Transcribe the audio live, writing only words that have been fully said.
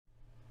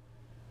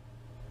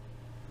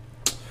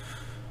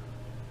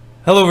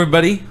Hello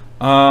everybody.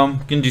 Gonna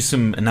do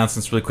some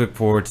announcements really quick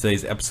for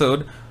today's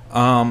episode.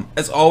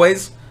 As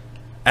always,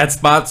 ad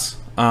spots.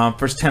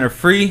 First 10 are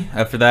free.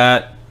 After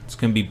that, it's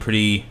gonna be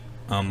pretty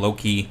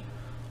low-key,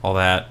 all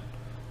that.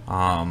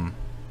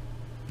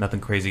 Nothing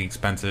crazy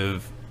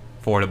expensive,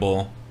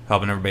 affordable,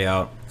 helping everybody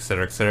out,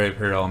 etc., etc. I've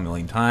heard it all a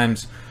million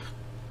times.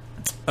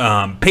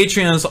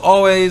 Patreon as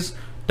always,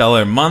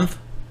 $1 a month.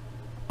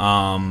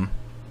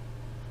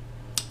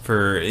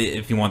 For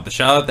if you want the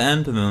shout out at the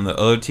end, and then the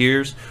other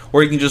tiers,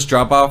 or you can just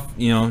drop off,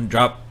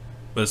 drop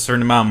a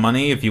certain amount of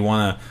money if you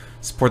want to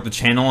support the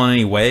channel in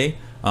any way.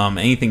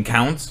 Anything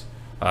counts.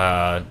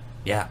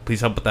 Yeah, please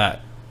help with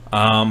that.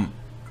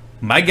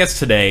 My guest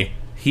today,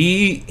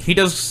 he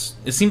does,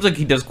 it seems like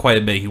he does quite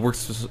a bit. He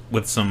works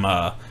with some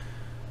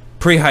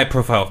pretty high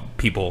profile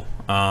people.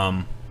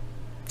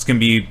 It's gonna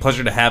be a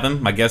pleasure to have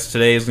him. My guest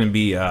today is gonna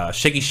be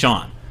Shaky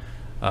Shawn,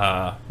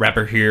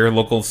 rapper here,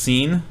 local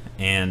scene,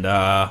 and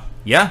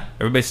yeah,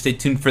 everybody stay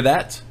tuned for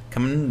that.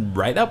 Coming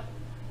right up.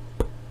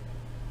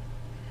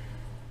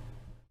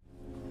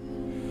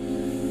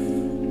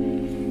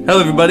 Hello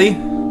everybody.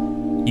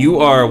 You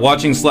are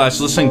watching /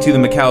 listening to the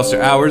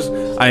McAllister Hours.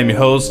 I am your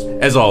host,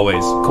 as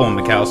always, Colin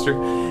McAllister.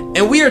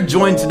 And we are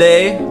joined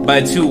today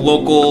by two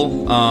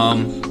local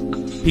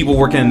people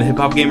working in the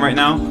hip-hop game right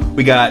now.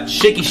 We got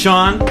Shaky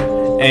Shawn,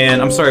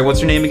 and I'm sorry,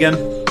 what's your name again?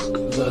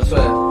 Lil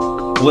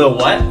 12. Lil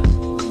what?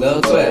 Lil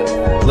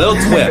 12. Lil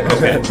 12,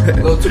 okay.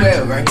 Lil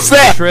 12, right?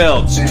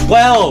 Trill,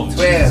 12.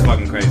 It's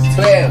fucking crazy.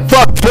 12.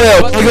 Fuck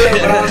 12. Fuck 12,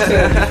 but I'm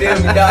 12. You feel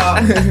me,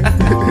 dog?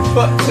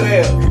 Fuck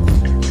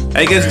 12.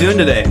 How you guys doing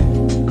today?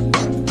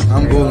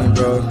 I'm bowling,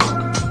 bro.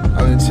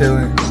 I've been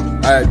chilling.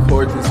 I had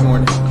court this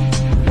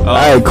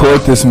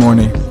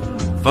morning.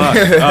 Fuck.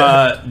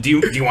 Do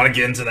you want to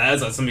get into that?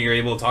 Is that something you're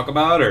able to talk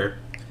about, or?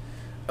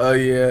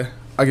 Yeah,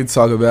 I can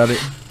talk about it.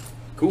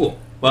 Cool.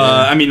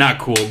 I mean, not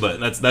cool, but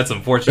that's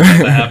unfortunate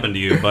that happened to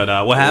you. But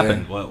what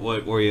happened? What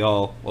were you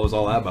all? What was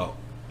all that about?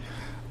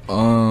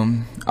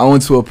 I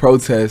went to a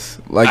protest,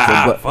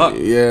 fuck.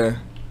 Yeah,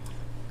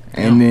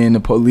 and then the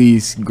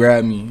police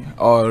grabbed me.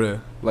 All the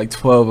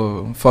 12 of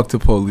them. Fuck the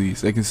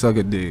police. They can suck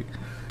a dick.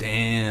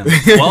 Damn.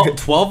 12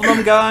 of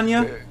them got on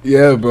you?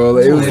 Yeah, bro.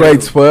 It was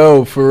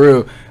 12 for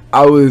real.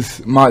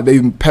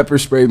 They pepper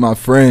sprayed my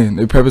friend.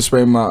 They pepper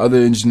sprayed my other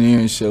engineer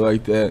and shit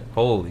like that.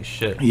 Holy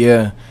shit.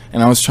 Yeah,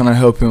 and I was trying to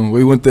help him.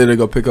 We went there to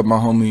go pick up my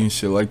homie and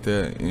shit like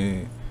that.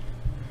 And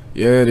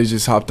yeah, they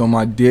just hopped on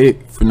my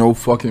dick for no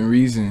fucking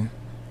reason.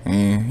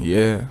 And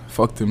yeah,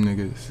 fuck them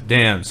niggas.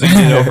 Damn. So you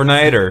did it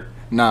overnight, or?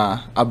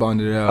 Nah, I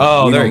bonded it out.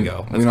 Oh, there you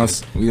go. We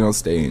don't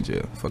stay in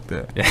jail. Fuck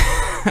that. Yeah.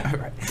 All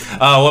right.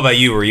 What about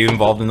you? Were you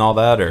involved in all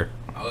that, or?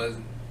 I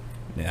wasn't.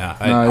 Yeah.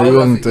 Nah, he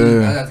wasn't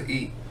there. I got to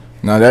eat.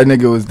 Nah, that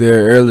nigga was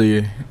there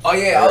earlier. Oh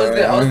yeah, I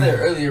was there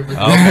earlier, but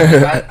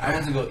I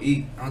went to go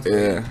eat.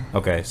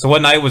 Okay. So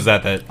what night was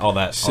that all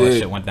that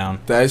shit went down?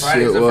 That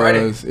Friday, shit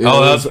was. That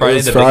was Friday. It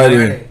was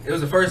Friday. It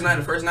was the first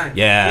night.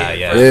 Yeah.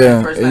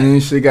 And then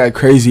shit got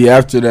crazy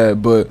after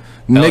that. But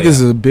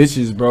niggas are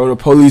bitches, bro. The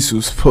police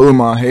was pulling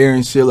my hair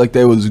and shit like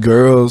they was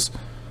girls.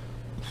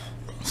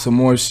 Some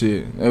more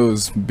shit. It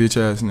was bitch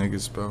ass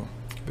niggas, bro.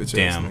 Bitch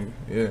ass niggas.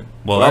 Yeah.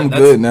 Well, I'm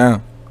good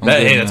now.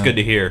 That's good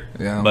to hear.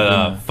 Yeah,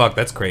 but fuck,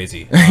 that's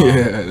crazy.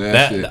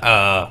 Yeah, shit.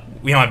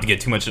 We don't have to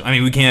get too much. I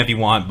mean, we can if you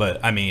want,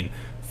 but I mean,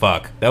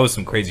 fuck, that was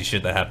some crazy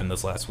shit that happened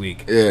this last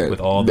week. Yeah, with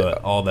all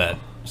that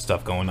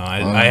stuff going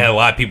on. I had a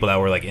lot of people that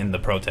were like in the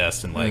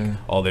protest and like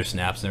all their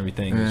snaps and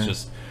everything. It's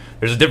just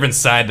there's a different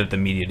side that the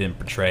media didn't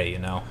portray, you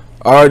know.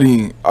 I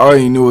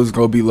already knew it was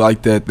gonna be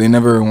like that. They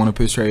never want to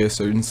portray a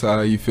certain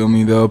side. You feel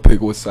me? They'll pick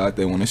what side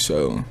they want to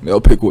show. They'll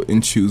pick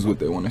and choose what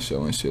they want to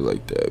show and shit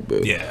like that.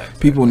 But yeah,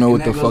 exactly. People know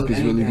what the fuck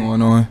is really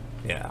going on.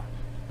 Yeah.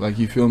 Like,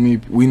 you feel me?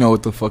 We know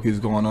what the fuck is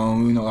going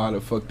on. We know how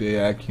the fuck they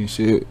act and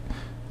shit.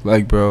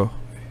 Like, bro.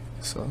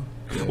 So.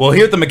 Yeah. Well,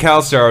 here at the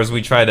McAllister Hours,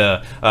 we try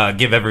to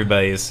give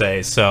everybody a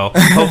say. So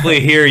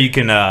hopefully here you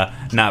can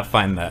not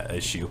find that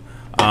issue.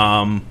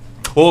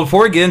 Well,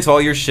 before we get into all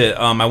your shit,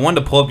 I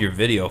wanted to pull up your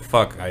video.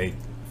 Fuck, I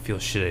feel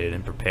shit I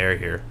didn't prepare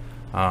here.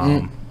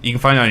 You can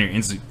find it on your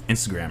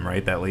Instagram,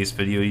 right? That latest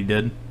video you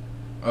did?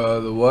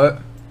 The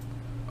what?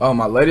 Oh,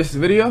 my latest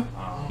video?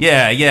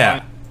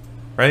 Yeah.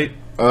 Right?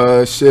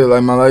 Shit,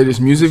 like my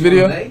latest music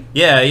video?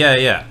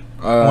 Yeah.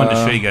 I wanted to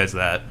show you guys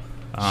that.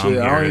 Shit,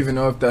 I don't even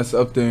know if that's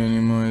up there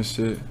anymore and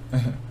shit.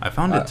 I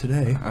found it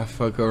today. I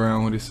fuck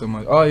around with it so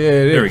much. Oh, yeah,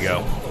 it is. There we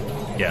go.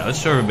 Yeah, let's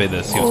show everybody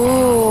this. See what's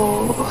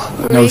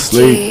going on. No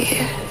sleep.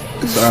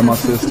 Sorry, my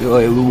sister.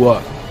 Like, Lou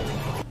up.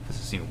 This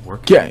isn't even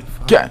working.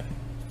 Gang.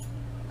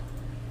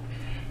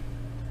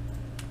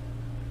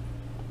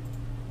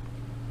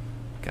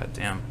 God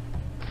damn.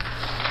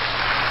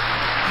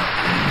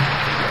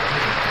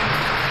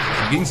 Is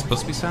the being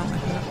supposed to be sound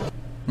like that?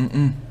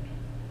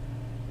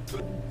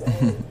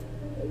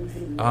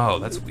 Oh,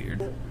 that's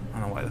weird. I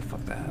don't know why the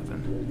fuck that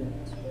happened.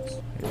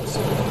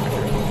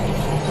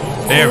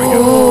 There we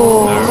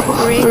go.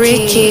 Right.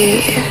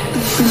 Ricky.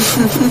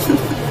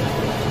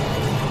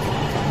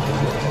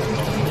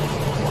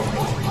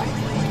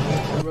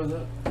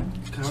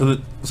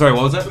 Sorry,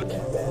 what was that?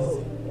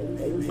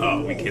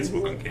 Oh, we can't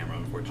smoke on camera,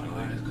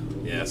 unfortunately.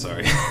 Yeah,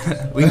 sorry.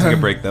 We can take a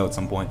break though at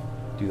some point.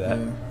 Do that.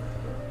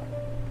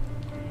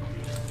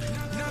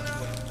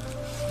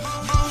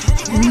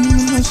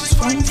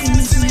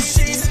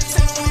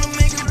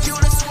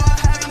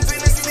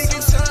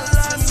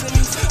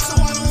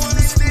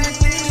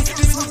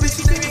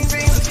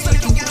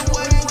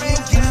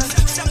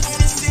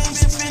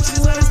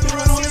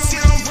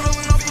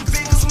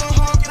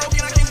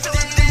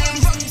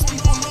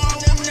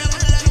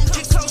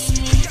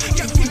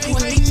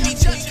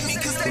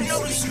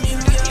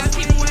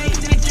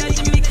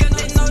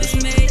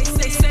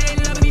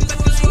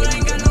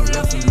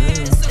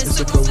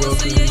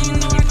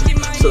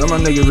 So that my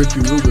nigga Ricky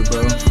Ruger,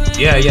 bro.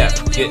 Yeah.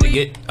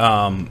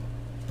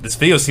 This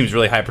video seems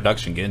really high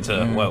production. Get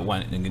into what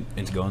went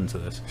into going into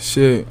this.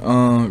 Shit,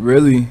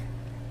 really,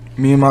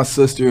 me and my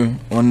sister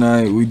one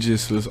night we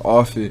just was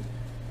off it.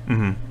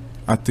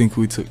 I think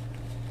we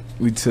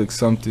took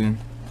something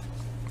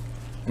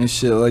and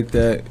shit like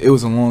that. It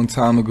was a long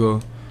time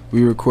ago.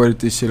 We recorded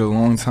this shit a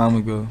long time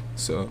ago.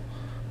 So,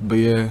 but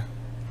yeah,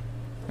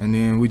 and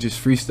then we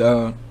just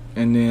freestyled,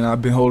 and then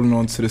I've been holding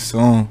on to the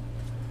song.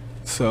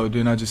 So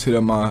then I just hit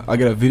up I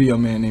got a video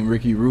man named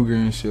Ricky Ruger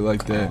and shit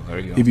like that. Oh, there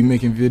you go. He be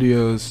making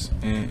videos,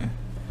 and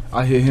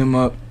I hit him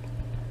up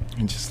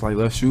and just like,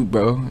 let's shoot,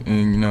 bro.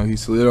 And you know, he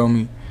slid on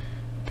me,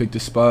 picked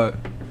a spot,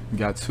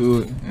 got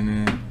to it, and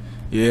then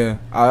yeah,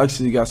 I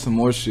actually got some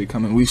more shit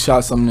coming. We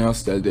shot something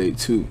else that day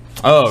too.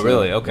 Oh, so,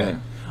 really? Okay.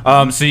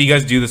 Yeah. So you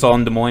guys do this all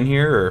in Des Moines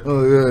here, or?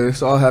 Oh yeah,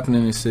 it's all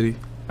happening in the city.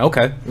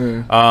 Okay.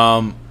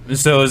 Yeah.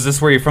 So is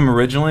this where you're from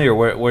originally, or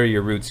where are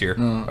your roots here,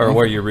 or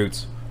where are your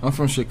roots? I'm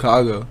from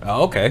Chicago.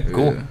 Oh, okay,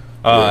 cool.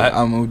 Yeah.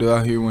 I moved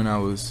out here when I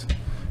was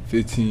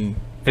 15.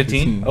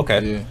 15?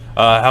 Okay.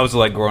 Yeah. How was it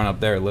like growing up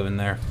there, living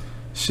there?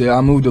 Shit,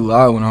 I moved a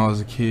lot when I was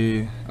a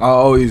kid. I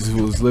always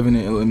was living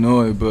in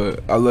Illinois,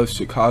 but I left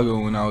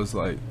Chicago when I was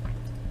like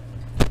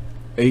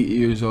 8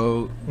 years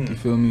old. You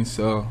feel me?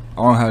 So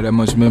I don't have that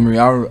much memory.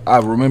 I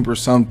remember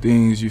some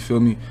things, you feel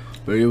me?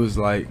 But it was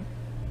like,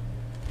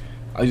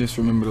 I just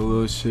remember the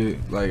little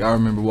shit. Like, I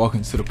remember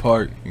walking to the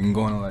park and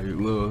going to like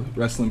little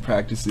wrestling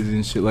practices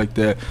and shit like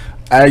that.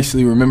 I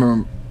actually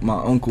remember my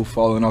uncle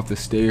falling off the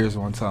stairs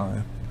one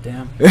time.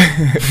 Damn. I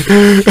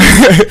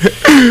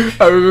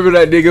remember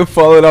that nigga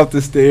falling off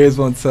the stairs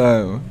one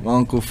time. My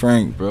Uncle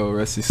Frank, bro,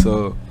 rest his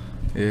soul.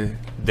 Yeah.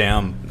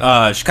 Damn.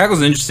 Chicago's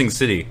an interesting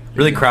city.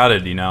 Really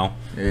crowded, you know.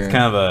 Yeah. It's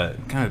kind of a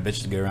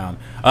bitch to get around.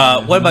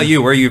 What about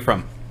you? Where are you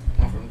from?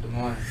 I'm from Des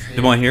Moines.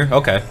 Des Moines here?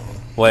 Okay.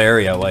 What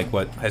area? Like,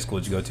 what high school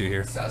did you go to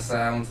here?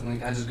 Southside.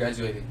 I just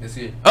graduated this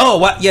year. Oh,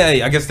 what?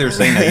 Yeah, I guess they were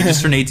saying that. You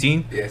just turned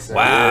 18? Yes, sir.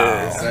 Wow.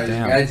 Yes, sir. I just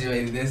Damn.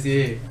 graduated this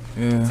year.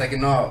 Yeah.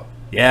 Second off.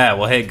 Yeah,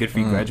 well, hey, good for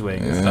you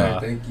graduating. Yeah.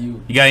 Thank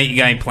you. You got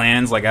any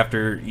plans, like,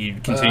 after you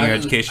continue your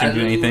education,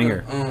 do anything?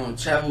 Or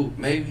Travel,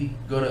 maybe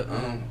go to,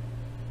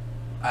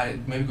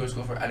 maybe go to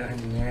school for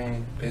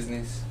engineering,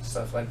 business,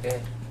 stuff like that.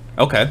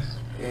 Okay.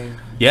 Yeah.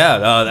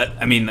 Yeah,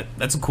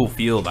 that's a cool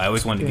field. I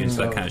always wanted to get into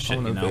that kind of shit,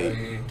 you know?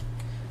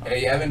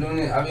 Yeah, I've been doing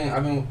it.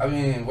 I've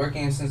been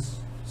working since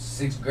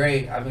 6th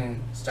grade. I've been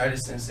started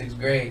since 6th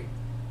grade,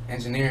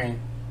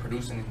 engineering,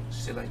 producing and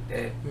shit like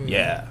that.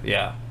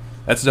 Yeah.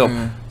 That's dope.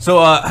 So,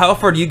 how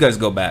far do you guys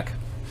go back?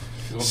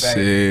 Go back.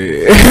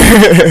 Shit.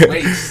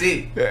 Wait,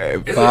 shit.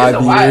 It's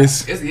 5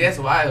 years. It's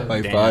a while.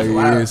 Like Damn. 5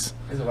 years.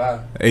 It's a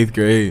while. 8th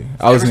grade.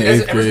 I was in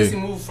 8th Ever since he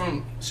grade. moved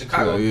from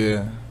Chicago. So,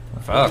 yeah.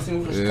 Ever since he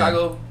moved from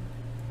Chicago.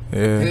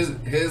 Yeah.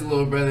 His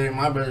little brother and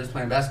my brother's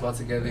playing basketball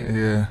together.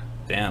 Yeah.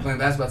 Damn. Playing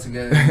basketball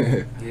together.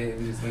 Yeah,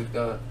 we just linked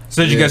up.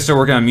 So did you guys start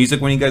working on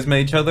music when you guys met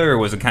each other, or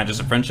was it kind of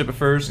just a friendship at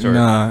first? Or?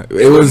 Nah,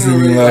 it wasn't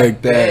really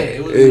like that.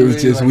 It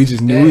was just we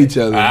just knew each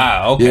other.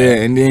 Ah, okay. Yeah,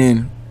 and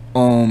then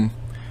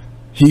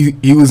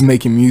he was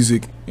making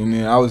music, and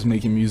then I was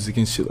making music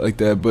and shit like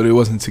that, but it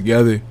wasn't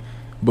together.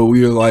 But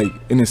we were like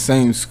in the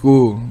same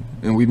school,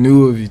 and we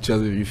knew of each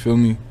other. You feel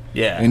me?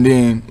 Yeah. And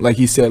then, like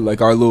he said,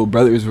 like our little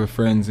brothers were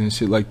friends and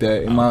shit like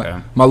that. And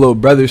Okay. my little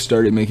brother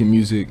started making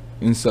music,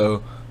 and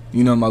so,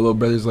 you know, my little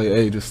brother's like,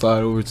 hey, just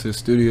slide over to the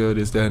studio,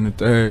 this, that, and the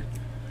third.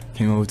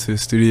 Came over to the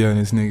studio, and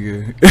this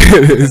nigga,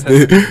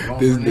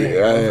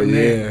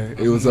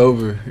 it was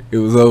over. It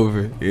was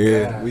over.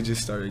 Yeah, we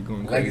just started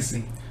going crazy.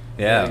 Legacy.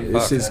 Yeah. It's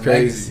fuck. just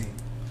crazy.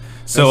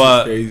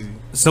 So, crazy.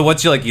 So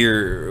what's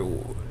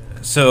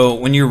so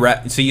when you're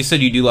so you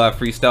said you do a lot of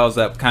freestyles. Is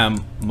that kind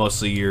of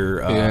mostly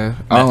your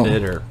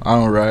method, or I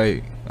don't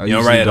write. You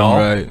don't write at all?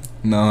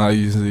 No, I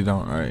usually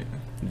don't write.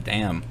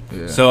 Damn.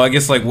 Yeah. So I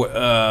guess like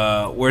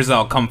where's that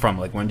all come from?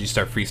 Like when did you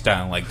start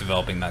freestyling, like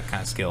developing that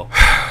kind of skill?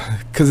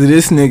 Cause of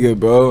this nigga,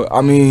 bro.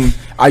 I mean,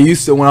 I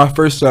used to, when I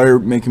first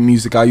started making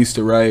music, I used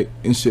to write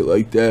and shit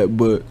like that.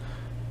 But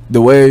the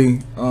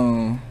way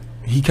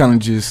he kind of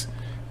just,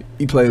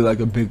 he played like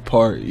a big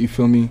part. You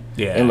feel me?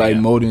 Yeah. And like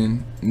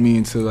molding me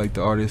into like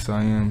the artist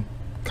I am,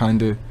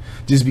 kind of.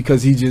 Just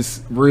because he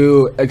just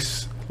real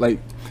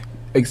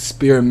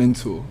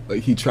experimental.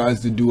 Like he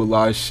tries to do a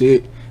lot of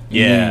shit.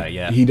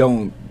 Yeah. He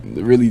don't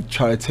really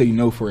try to take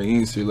no for an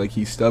answer. Like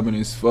he's stubborn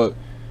as fuck.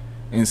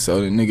 and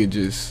so the nigga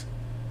just,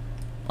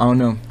 I don't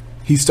know.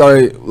 He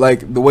started,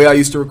 like, the way I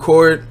used to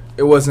record,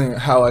 it wasn't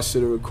how I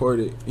should have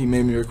recorded. He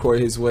made me record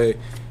his way,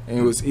 and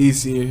it was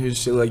easier and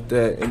shit like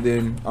that. And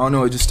then, I don't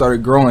know, it just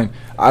started growing.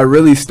 I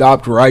really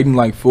stopped writing,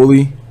 like,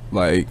 fully,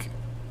 like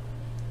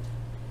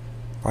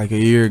a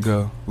year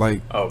ago.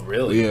 Like, Oh,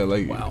 really? yeah,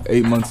 like Wow.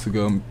 8 months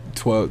ago,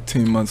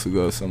 10 months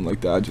ago, something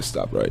like that. I just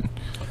stopped writing.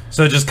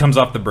 So it just comes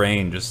off the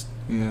brain, just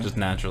Yeah.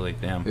 naturally.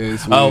 Damn. Yeah,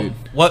 it's Oh, weird.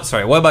 what?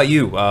 Sorry. What about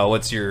you?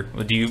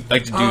 Do you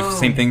like to do the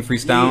same thing,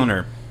 freestyling,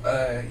 or?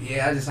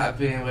 Yeah, I just hop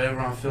in whatever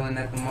I'm feeling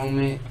at the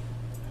moment.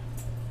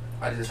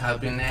 I just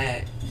hop in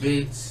that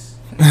bitch.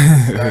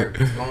 Start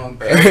going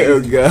crazy. Oh,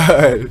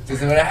 God.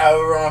 Just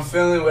however I'm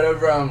feeling,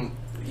 whatever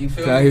you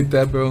feel Can I me? hit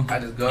that, bro? I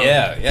just go.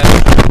 Yeah.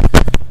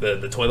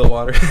 The toilet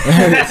water.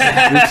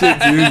 This shit,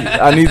 dude,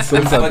 I need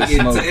some type of Fucking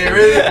smoke. it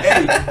really,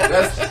 hey,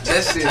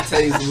 that shit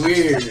tastes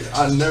weird.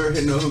 I've never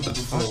hit no hookah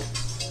before.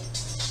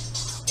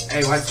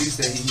 Hey, why you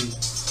say he?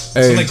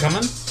 Hey, Something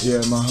coming?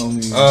 yeah, my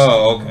homie.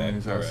 Oh, okay.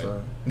 He's All right.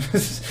 outside.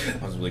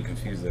 I was really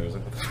confused there. I was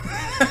like, what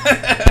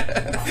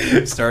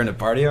the starting a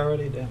party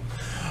already? Damn.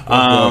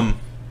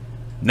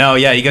 No,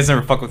 yeah, you guys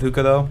never fuck with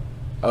hookah though?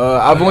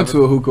 I went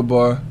to a hookah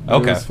bar.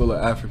 Okay. It was full of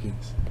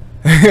Africans.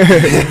 I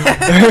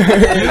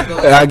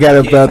got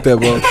about that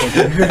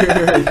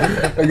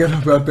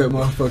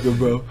motherfucker.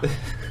 Bro.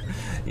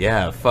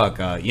 Yeah, fuck.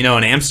 In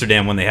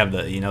Amsterdam when they have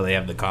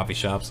the coffee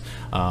shops,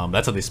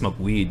 that's how they smoke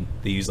weed.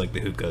 They use like the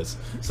hookahs,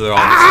 so they're all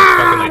just like,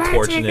 fucking like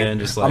torching it and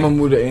just like. I'm gonna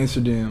move to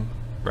Amsterdam.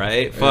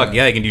 Right? Fuck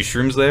yeah, you can do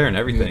shrooms there and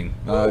everything.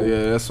 Yeah,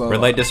 that's why. Red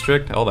light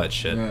district, all that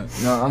shit. Yeah.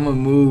 No, I'm gonna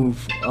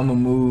move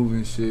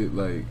and shit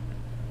like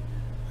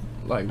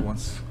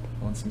once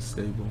I'm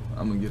stable,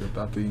 I'm gonna get up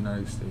out the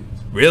United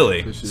States.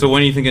 Really? For sure. So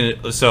when are you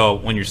thinking? So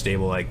when you're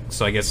stable, I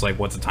guess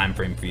what's the time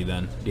frame for you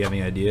then? Do you have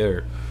any idea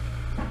or?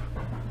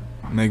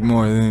 Make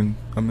more than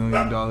 $1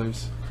 million.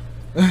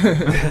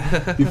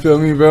 You feel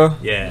me, bro?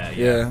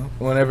 Yeah.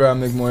 Whenever I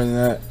make more than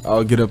that,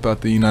 I'll get up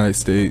out the United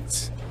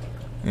States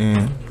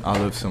and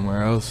I'll live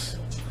somewhere else.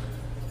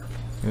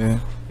 Yeah.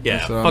 Yeah,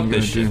 That's what fuck I'm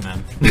this gonna shit, do.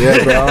 man.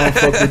 Yeah, bro. I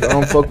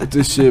don't fuck with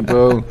this shit,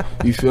 bro.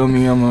 You feel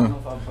me?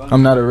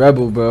 I'm not a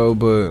rebel, bro,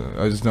 but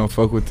I just don't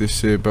fuck with this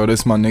shit, bro.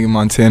 That's my nigga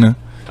Montana.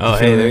 Oh,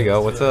 hey, there you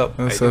go. What's up?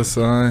 What's How you up,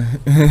 son?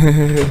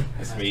 doing?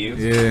 Nice to meet you.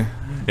 Yeah.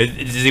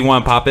 Does he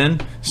want to pop in?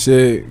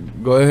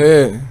 Shit. Go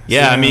ahead.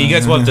 Yeah, I mean, you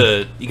guys will have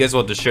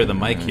to share the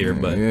mic here,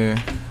 but Yeah.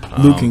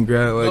 Luke can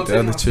grab like the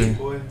other chair.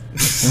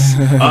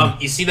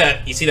 you see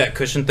that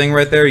cushion thing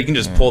right there? You can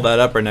just pull that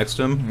up right next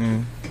to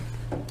him.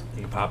 Yeah.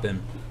 You can pop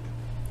in.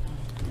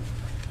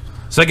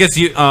 So I guess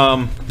you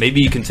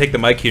maybe you can take the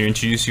mic here and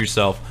introduce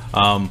yourself.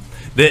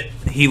 That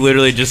he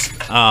literally just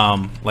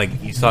like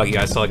you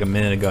guys saw like a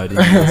minute ago. I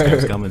didn't know this guy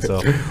was coming,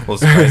 so we'll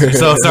surprise you.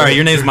 So sorry,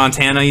 your name's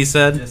Montana, you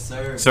said? Yes,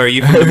 sir. So are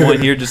you from Des Moines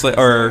here, just like,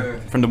 or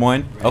Sir. from Des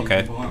Moines?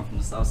 Okay. Born from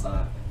the south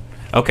side.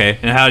 Okay.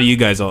 And how do you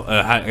guys all?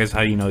 How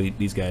do you know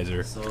these guys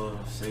are? So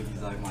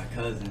Shaky's like my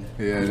cousin.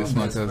 Yeah, that's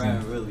my best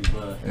cousin. friend, really,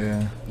 but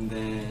Yeah. and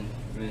then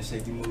when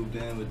Shaky moved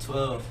in with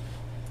 2welve,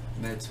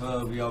 met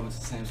 2welve, we all went to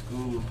the same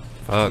school.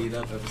 Fuck. Stayed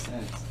up ever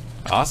since.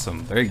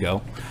 Awesome. There you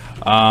go.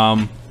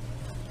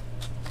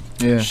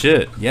 Yeah.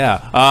 Shit.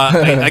 Yeah.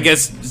 I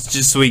guess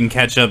just so we can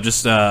catch up.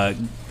 Just so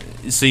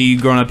you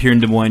growing up here in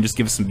Des Moines, just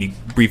give us some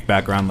brief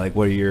background. Like,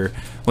 what's your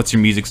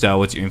music style?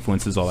 What's your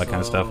influences? All that kind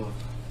of stuff.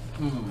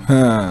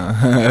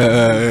 That's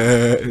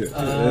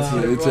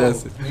really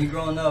interesting. Me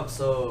growing up,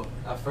 so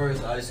at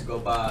first I used to go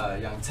by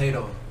Young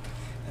Tato.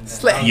 And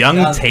then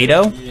Young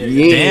Tato?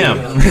 Yeah. Damn.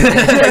 I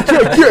used to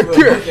wear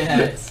bucket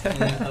hats.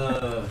 And,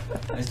 I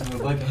used to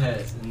wear bucket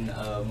hats, and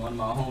one of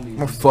my homies.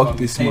 Oh, used to fuck call me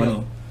this Tato.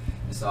 money.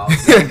 And so I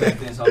was young back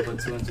then, so I put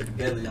two and two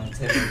together. Young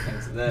Tato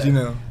came to that. You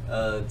know.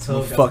 12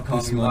 got fuck to call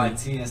this me money.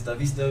 YT and stuff.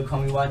 He still call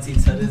me YT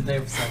to this day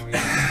for some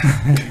reason.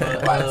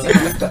 But,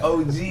 That's the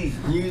OG.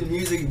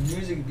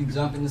 music be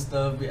jumping and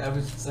stuff.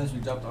 Ever since we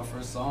dropped our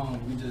first song,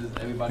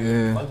 everybody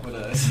Yeah. fuck with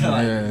us.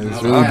 Yeah, it's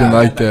I really been had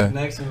like that that.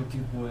 connection with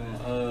people and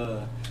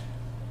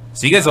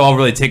So you guys all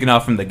really taken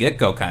off from the get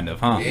go, kind of,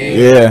 huh?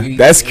 Yeah,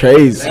 that's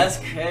crazy. that's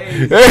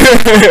crazy.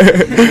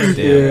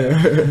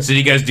 Yeah. So do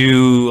you guys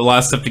do a lot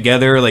of stuff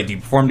together? Like, do you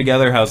perform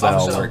together? How's that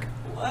all sure. work?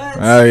 What?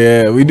 Oh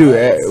yeah, we do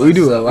a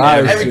lot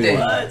of Everything. shit.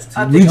 What?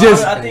 I We think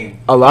just- I think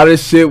A lot of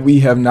shit we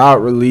have not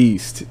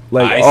released.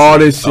 Like I all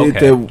see. this shit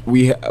Okay.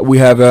 that we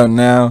have out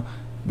now.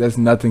 That's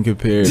nothing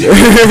compared.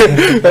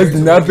 That's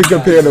nothing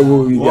compared to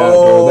what we got,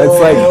 bro. That's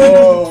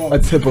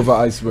like a tip of an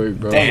iceberg,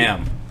 bro.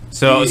 Damn.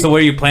 So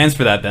what are your plans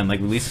for that then? Like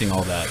releasing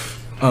all that?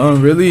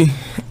 Really?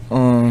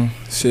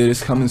 Shit,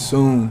 it's coming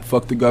soon.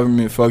 Fuck the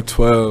government, fuck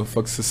 2welve,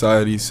 fuck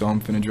society, so I'm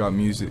finna drop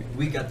music.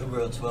 we got the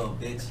real 12,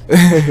 bitch.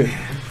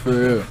 For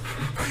real.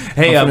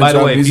 Hey, I'm finna by the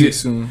drop way, if music you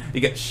soon.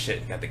 got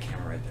shit, you got the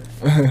camera right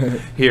there.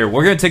 Here,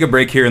 we're gonna take a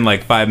break here in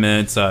like 5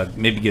 minutes.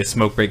 Maybe get a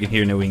smoke break in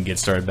here, and then we can get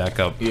started back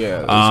up. Yeah,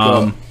 let's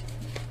go.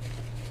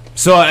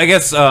 So I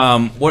guess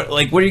what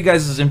are you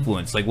guys'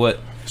 influence? Like what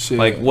Shit.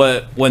 like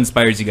what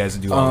inspires you guys to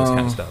do all this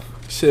kind of stuff?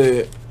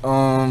 Shit.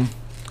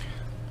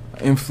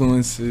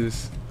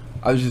 Influences.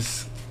 I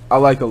just I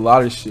like a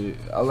lot of shit.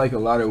 I like a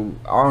lot of,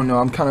 I don't know,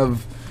 I'm kind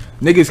of,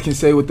 niggas can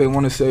say what they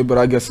want to say, but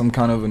I guess I'm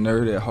kind of a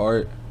nerd at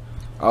heart.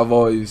 I've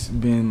always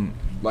been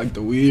like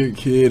the weird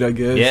kid, I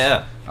guess.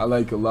 Yeah. I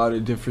like a lot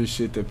of different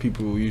shit that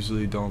people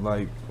usually don't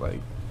like. Like,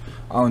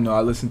 I don't know,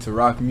 I listen to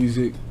rock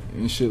music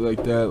and shit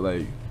like that.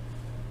 Like,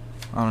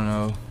 I don't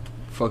know,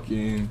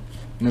 fucking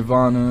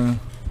Nirvana,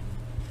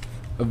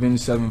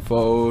 Avenged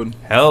Sevenfold.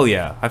 Hell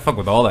yeah, I fuck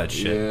with all that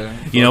shit. Yeah.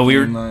 You know, we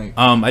were like,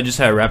 I just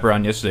had a rapper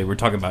on yesterday. We were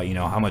talking about, you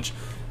know, how much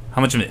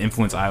of an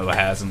influence Iowa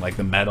has in like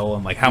the metal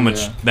and like how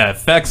much that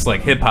affects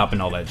like hip hop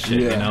and all that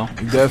shit. Yeah, you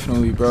know,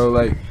 definitely, bro.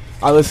 Like,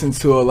 I listened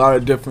to a lot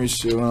of different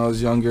shit when I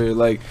was younger.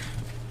 Like,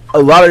 a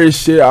lot of this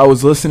shit I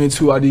was listening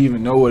to, I didn't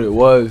even know what it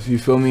was. You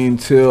feel me?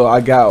 Until I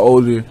got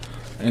older,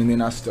 and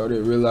then I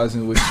started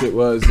realizing what shit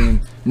was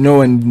and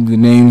knowing the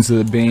names of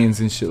the bands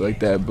and shit like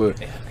that. But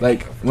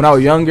like when I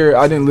was younger,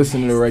 I didn't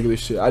listen to the regular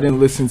shit. I didn't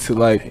listen to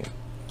like,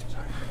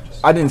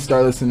 I didn't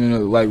start listening to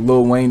like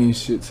Lil Wayne and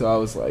shit till I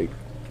was like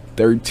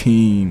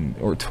 13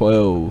 or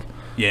 12.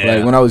 yeah.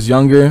 Like when I was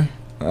younger,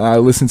 I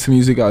listened to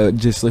music. I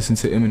just listened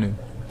to Eminem.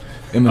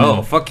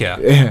 Oh fuck yeah.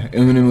 Yeah,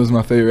 Eminem was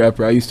my favorite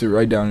rapper. I used to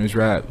write down his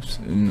raps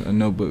in a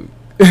notebook.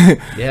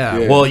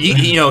 Yeah. Well,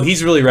 you know,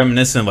 he's really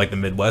reminiscent of like the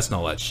Midwest and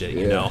all that shit.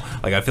 You know,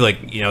 like I feel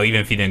like, you know, even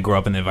if he didn't grow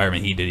up in the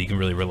environment he did, he can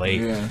really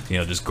relate. Yeah. You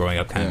know, just growing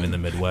up kind of in the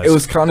Midwest. It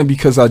was kind of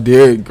because I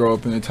did grow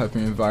up in the type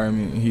of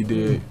environment he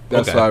did.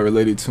 That's Okay. why I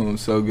related to him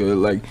so good.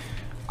 Like,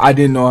 I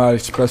didn't know how to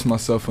express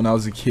myself when I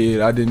was a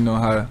kid. I didn't know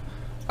how.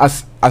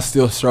 I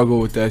still struggle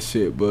with that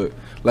shit. But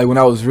like when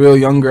I was real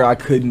younger, I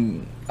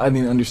didn't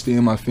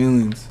understand my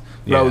feelings.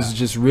 But I was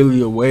just really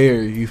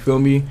aware. You feel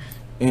me?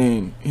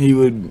 And he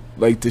would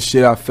like the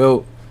shit I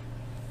felt.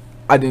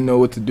 I didn't know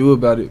what to do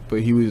about it,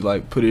 but he would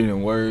like put it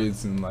in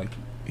words and like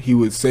he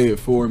would say it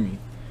for me.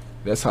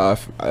 That's how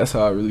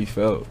I really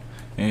felt.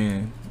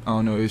 And I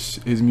don't know,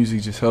 his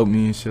music just helped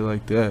me and shit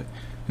like that.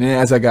 And then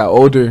as I got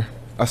older,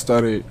 I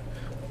started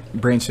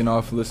branching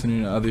off,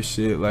 listening to other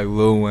shit like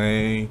Lil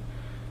Wayne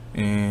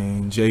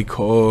and J.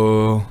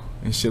 Cole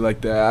and shit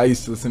like that. I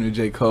used to listen to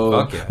J.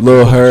 Cole,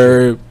 Lil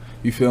Herb,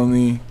 you feel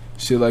me?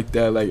 Shit like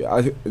that. Like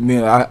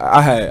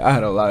I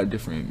had a lot of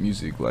different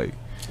music, like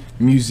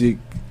music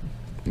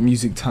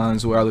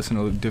times where I listen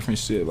to different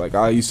shit. Like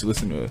I used to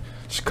listen to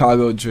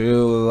Chicago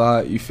drill a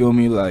lot, you feel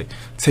me? Like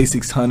Tay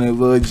 600,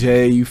 Lil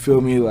J, you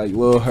feel me? Like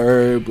Lil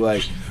Herb,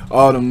 like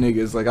all them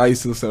niggas. Like I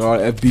used to listen to all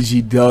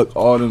FBG Duck,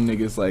 all them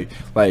niggas. Like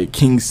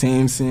King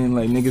Samson,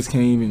 like niggas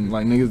can't even,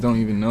 like niggas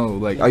don't even know.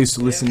 Like I used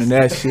to listen to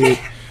that shit.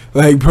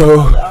 Like bro,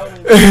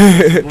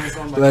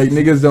 like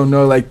niggas don't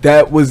know. Like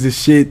that was the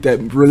shit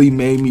that really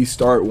made me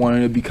start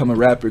wanting to become a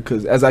rapper.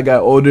 Cause as I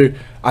got older,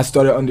 I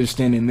started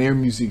understanding their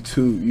music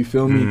too. You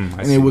feel me?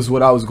 And it was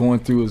what I was going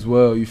through as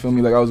well. You feel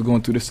me? Like I was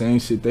going through the same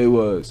shit they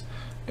was,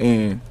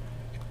 and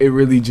it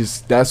really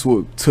just, that's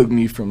what took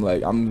me from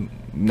like, I'm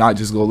not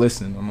just go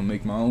listen, I'm gonna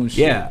make my own shit.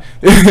 Yeah.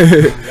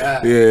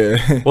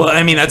 Yeah. Well,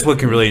 I mean, that's what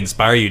can really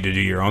inspire you to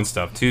do your own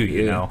stuff too.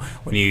 You know,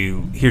 when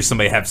you hear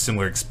somebody have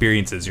similar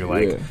experiences, you're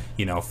like,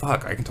 you know,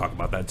 fuck, I can talk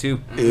about that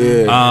too.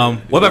 Yeah.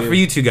 What about for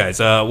you two guys?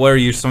 What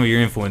are some of your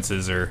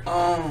influences or?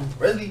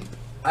 Really,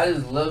 I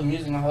just love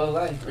music my whole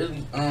life.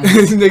 Really.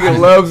 This nigga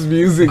loves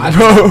music,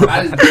 bro.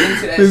 I just get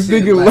into that This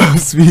shit. nigga Like,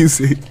 loves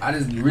music. I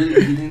just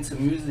really get into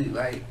music.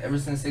 Like ever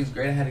since 6th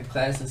grade, I had a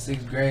class in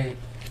 6th grade.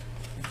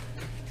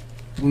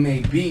 We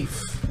made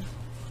beats,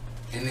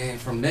 and then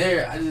from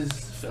there, I just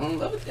fell in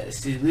love with that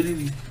shit.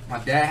 Literally, my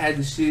dad had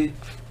the shit.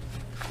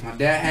 My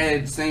dad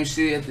had the same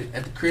shit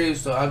at the crib,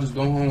 so I'll just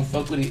go home and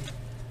fuck with it,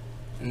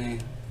 and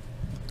then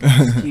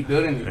just keep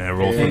building it. Yeah,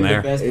 roll from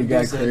there. It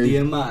got crazy.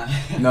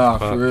 DMI. Nah,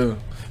 for real.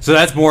 So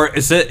that's more.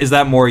 Is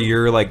that more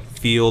your like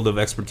field of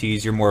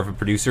expertise? You're more of a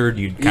producer. Or do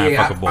you kind of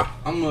fuck with both?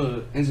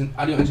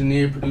 I do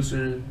engineer,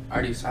 producer,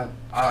 artist.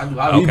 I do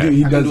all. Okay.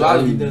 He does all all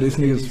of of it. This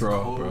nigga's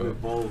raw,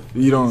 bro.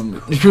 You don't.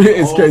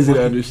 It's crazy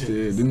to understand.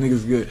 This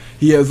nigga's good.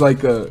 He has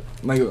like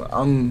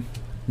I'm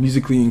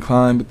musically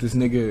inclined, but this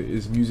nigga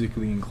is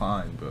musically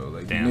inclined, bro.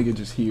 Like the nigga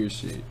just hears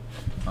shit.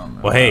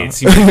 Well, hey, it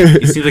seems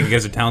like you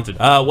guys are talented.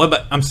 What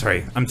about? I'm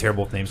sorry, I'm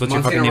terrible with names. What's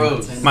your fucking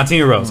Rose. name?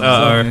 Montana Rose.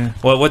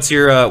 What's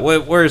your?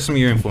 What are some of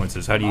your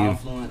influences? How do you?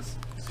 Influence.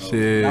 So,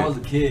 Shit. when I was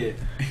a kid.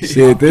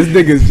 Shit, this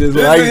nigga's just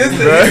like it,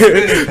 bro.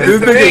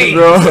 This nigga's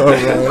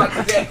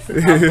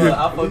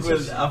raw,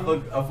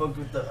 I fuck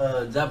with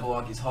the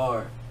Jabberwockies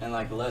hard, and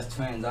like the Les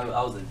Twins. I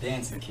was a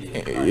dancing kid.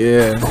 Like,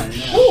 Yeah.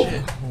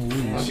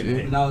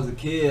 When I was a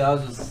kid, I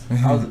was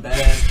a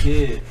badass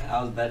kid.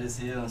 I was bad as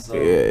hell. So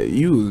Yeah,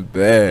 you was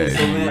bad.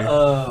 So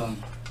when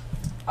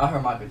I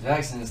heard Michael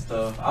Jackson and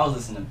stuff, I was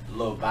listening to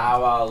Lil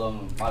Bow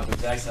Wow, Michael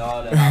Jackson,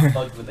 all that. I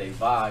fucked with their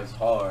vibes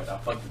hard.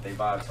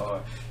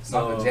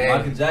 So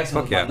Michael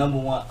Jackson was my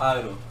 #1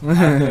 idol.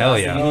 Hell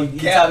yeah. He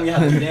taught me how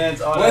to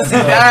dance. All Once he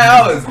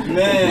that died, stuff.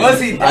 Man.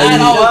 Once he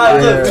died,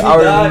 I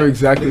remember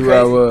exactly where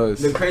I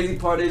was. The crazy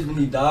part is when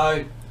he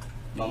died,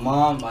 my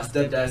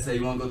stepdad said,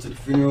 "You want to go to the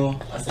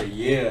funeral?" I said,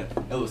 "Yeah."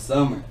 It was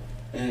summer.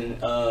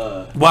 And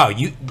wow,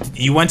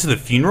 you went to the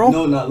funeral?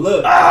 No, no,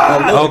 look.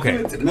 Okay.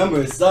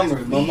 Remember, it's summer.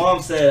 My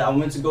mom said I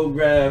went to go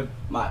grab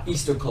my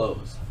Easter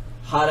clothes,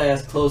 hot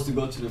ass clothes to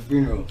go to the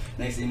funeral.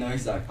 Next thing you know,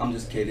 he's like, I'm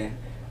just kidding.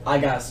 I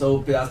got so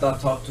pissed. I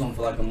stopped talking to him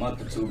for like a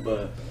month or two,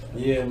 but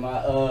yeah, It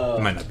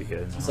might not be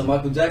good. So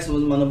Michael Jackson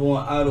was my number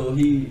 1 idol.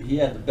 He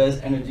had the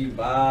best energy,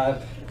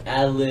 vibe.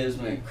 Ad-libs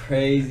went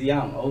crazy.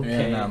 I'm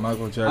okay. Yeah, nah,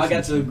 Michael Jackson. I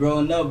got to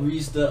growing up. We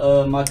used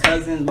to my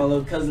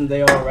little cousins,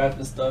 they all rap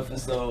and stuff, and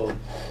so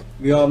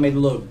we all made a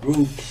little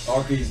group,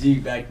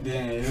 RPG back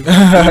then.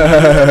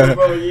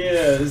 Bro,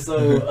 yeah.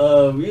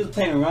 So we was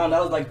playing around.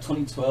 That was like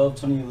 2012,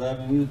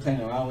 2011. We was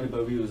playing around with it,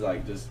 but we was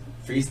like just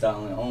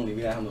freestyling only.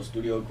 We didn't have no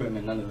studio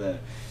equipment, none of that.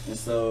 And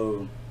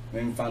so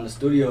when we found the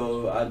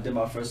studio, I did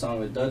my first song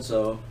with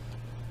Dutcho,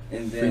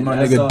 and then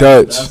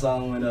that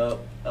song went up.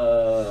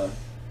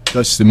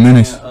 Dutch the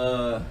Menace.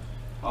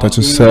 Dutch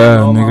is sad,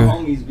 all nigga. my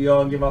homies, we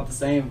all give out the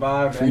same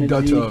vibe, Free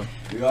energy. Dutcho.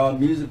 We all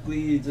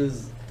musically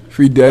just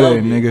Free Daddy, I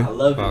nigga.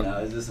 love it now.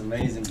 It's just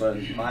amazing. But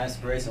my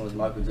inspiration was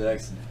Michael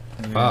Jackson.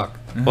 Fuck.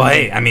 Well,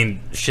 hey, I mean,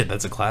 shit,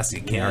 that's a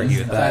classic. You can't argue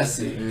with that.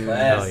 Classic.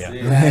 Hell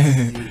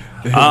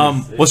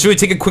yeah. Well, should we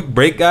take a quick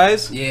break,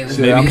 guys? Yeah, let's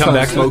Maybe come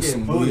back. Smoke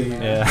some weed.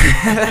 Yeah.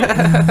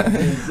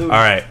 All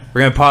right,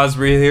 we're gonna pause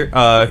here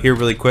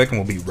really quick, and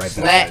we'll be right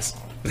back, guys.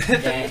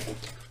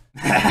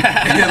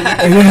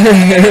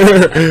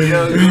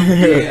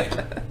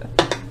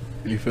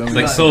 You feel It's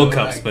me? like Soul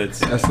Cups, but it's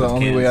That's the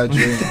only way I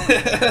drink.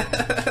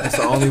 That's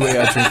the only way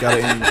I drink out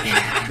of anything.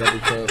 Double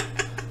cup.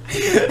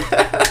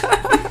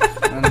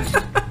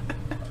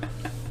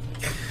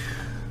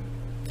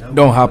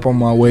 Don't hop on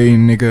my way,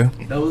 nigga.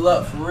 Double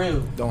up for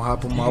real. Don't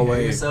hop on my You hear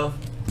way. yourself?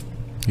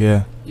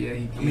 Yeah. Yeah,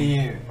 he Come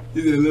here.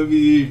 He said, let me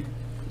eat.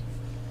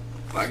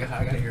 I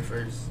gotta hear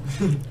first.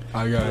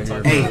 I gotta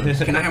hear.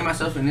 Hey, can I hear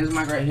myself in this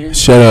mic right here?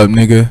 Shut up,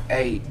 nigga.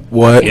 Hey.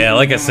 What? Yeah,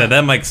 like I said,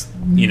 that mic's,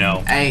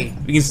 Hey.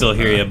 we can still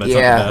hear you, but it's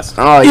not the best.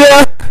 Oh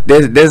yeah.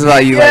 This is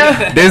why you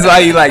like. This is why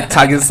you like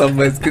talking so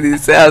much, because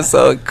it sounds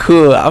so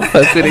cool. I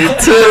fuck with it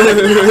too.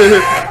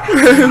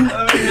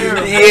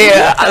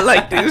 Yeah, I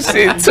like this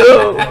shit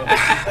too.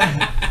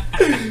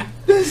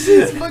 This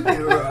shit's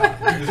fucking raw.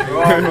 It's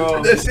raw,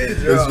 bro. This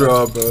shit's raw. It's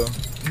raw, bro.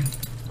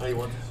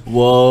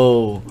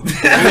 Whoa.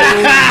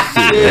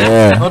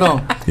 Yeah. Hold on.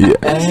 Yeah.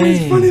 Hey.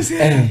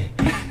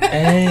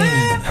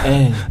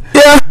 Hey.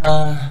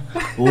 Yeah.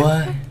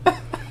 What?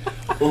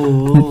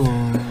 Ooh.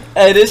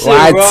 Hey, this shit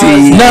YT. raw.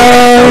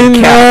 Nine,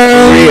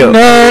 Real.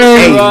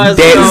 Hey, nine.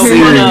 dead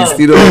serious.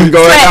 You know what's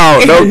going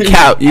on? No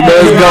cap. You know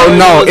what's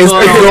going on? It's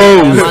the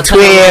goals.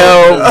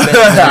 12. I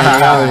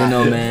already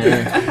know, man.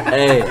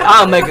 Hey,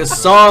 I'll make a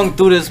song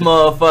through this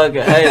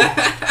motherfucker. Hey.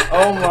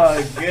 Oh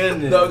my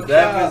goodness.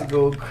 That must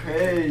go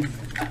crazy.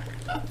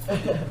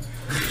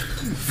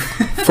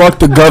 Fuck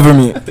the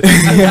government.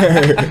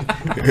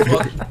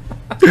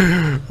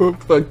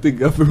 Fuck the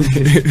government.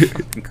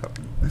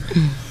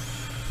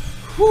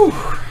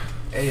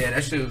 Hey, yeah,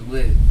 that shit was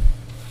lit.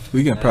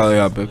 We can probably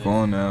hop back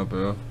on now,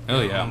 bro.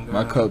 Oh yeah.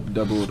 My cup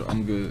doubled.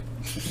 I'm good.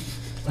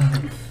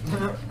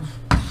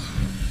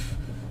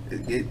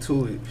 Let's get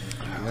to it.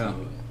 Yeah.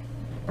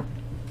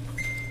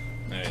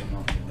 Hey,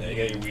 you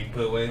got your weed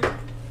put away?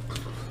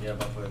 Yeah,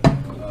 but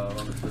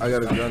I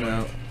got a gun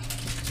out.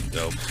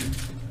 Dope.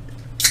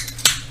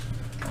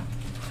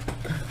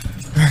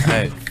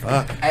 Hey,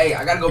 fuck. Hey,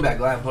 I gotta go back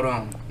live. Hold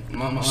on.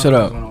 My Shut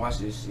up. wanna watch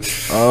this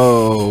shit.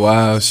 Oh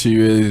wow, she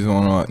really is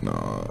on.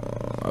 No,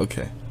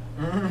 okay.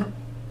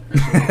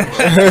 Keep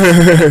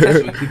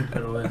it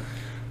put away.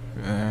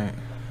 Alright.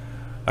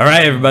 All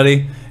right,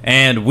 everybody,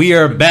 and we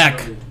are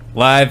back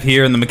live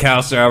here in the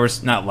McAllister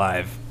Hours. Not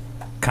live,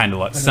 kind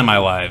of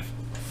semi-live.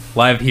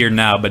 Live here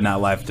now, but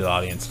not live to the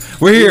audience.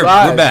 We're here.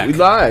 We're back. We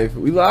live,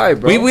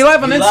 bro. We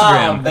live on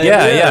Instagram. baby.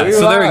 Yeah. we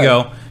So there we live.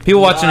 go.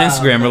 People watching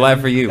Instagram, we're live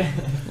for you.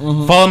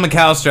 Follow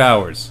McAllister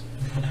Hours.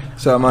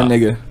 Shout out my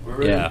nigga.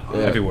 Yeah,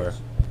 Yeah. everywhere.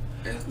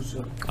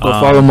 But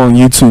follow him on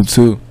YouTube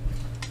too.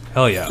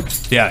 Hell yeah,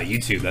 yeah.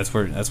 YouTube. That's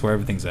where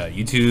everything's at.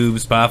 YouTube,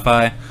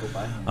 Spotify,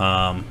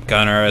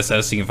 got an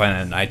RSS. You can find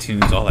it on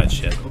iTunes, all that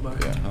shit.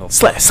 Yeah. Oh,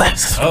 Slap.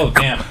 oh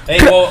damn. Hey,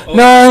 well, oh,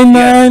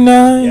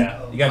 999.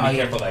 yeah, you gotta be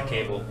careful of that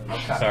cable.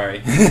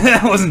 Sorry,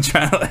 I wasn't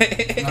trying to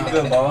like.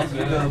 good balls.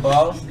 Good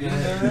balls.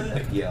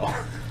 Yell.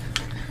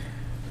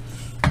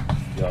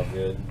 Y'all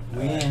good?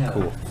 Yeah.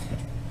 Cool.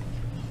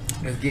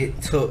 Let's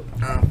get to it.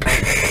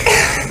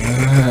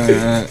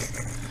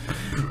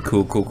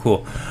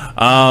 Cool.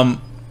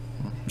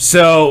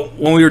 So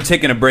when we were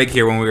taking a break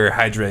here, when we were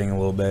hydrating a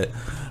little bit,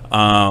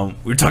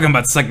 we were talking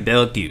about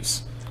psychedelic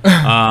use.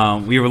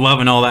 We were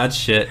loving all that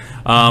shit.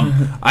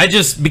 I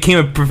just became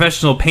a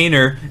professional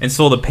painter and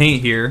sold a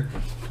paint here.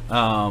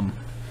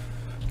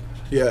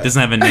 Yeah.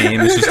 Doesn't have a name.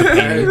 It's just a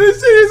painting.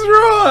 This shit is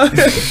raw.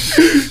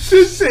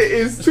 This shit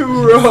is too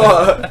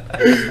raw.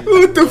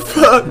 What the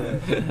fuck?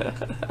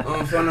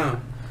 For now.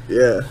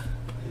 Yeah.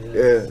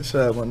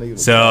 Shout out my nigga.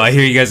 So I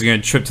hear you guys are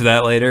gonna trip to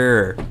that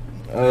later.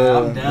 Or?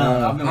 I'm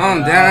down. I've been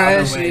I'm down I've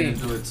that been waiting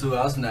shit. to do it too.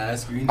 I was gonna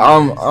ask you.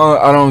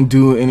 I don't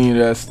do any of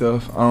that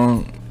stuff. I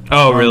don't.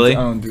 Oh really?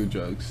 I don't do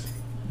drugs.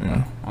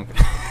 Yeah. Okay.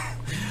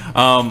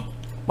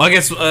 Well, I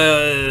guess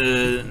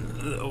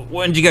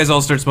when did you guys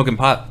all start smoking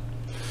pot?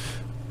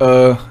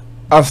 I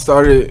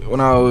started when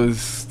I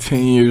was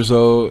 10 years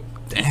old.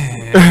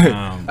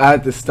 Damn. I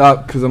had to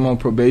stop because I'm on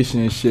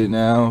probation and shit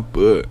now.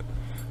 But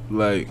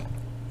like,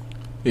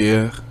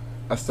 yeah,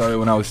 I started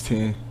when I was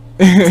 10.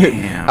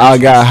 Damn. I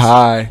got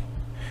high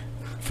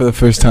for the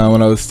first time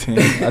when I was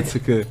 10. I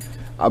took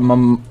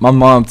my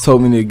mom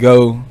told me to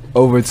go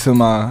over to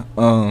my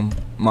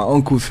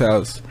uncle's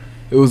house.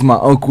 It was my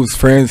uncle's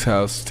friend's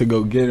house to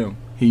go get him.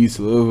 He used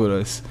to live with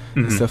us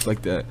and stuff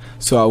like that.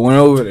 So I went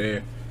over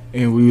there,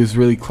 and we was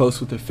really close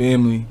with the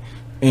family,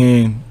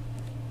 and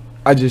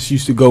I just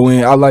used to go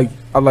in. I like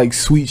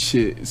sweet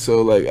shit,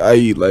 so like I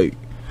eat like,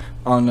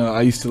 I don't know,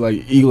 I used to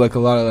like eat like a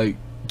lot of like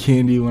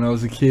candy when I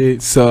was a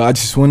kid. So I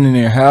just went in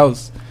their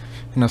house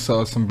and I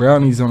saw some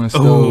brownies on the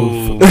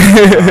stove.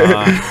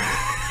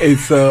 And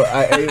so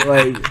I ate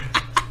like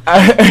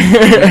I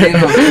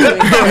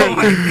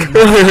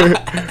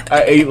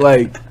ate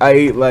like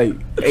 8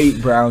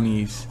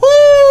 brownies.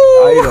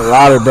 I ate a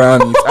lot of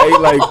brownies. I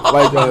ate like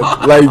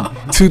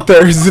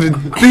 2/3 of the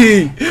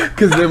thing,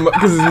 cause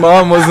his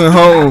mom wasn't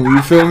home.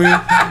 You feel me?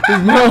 His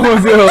mom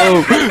wasn't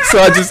home, so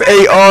I just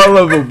ate all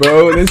of them,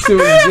 bro. That shit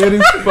was good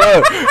as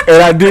fuck.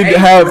 And I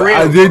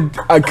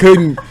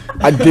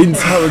didn't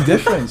tell the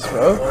difference,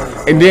 bro.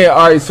 And then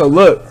alright, so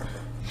look,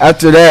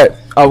 after that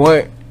I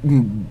went.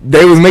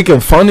 They was making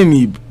fun of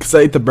me because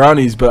I ate the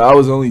brownies, but I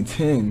was only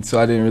 10, so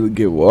I didn't really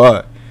get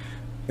why.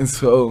 And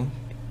so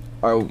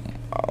my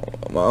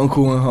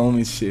uncle went home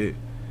and shit.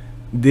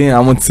 Then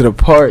I went to the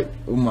park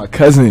with my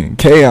cousin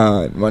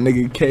Kayon, my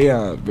nigga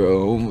Kayon,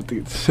 bro. I went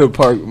to the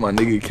park with my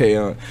nigga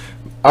Kayon.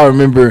 I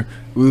remember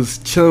we was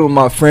chilling with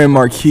my friend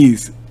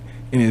Marquise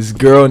and this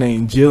girl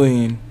named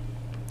Jillian,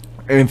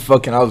 and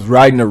fucking I was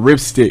riding a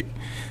ripstick,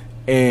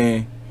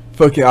 and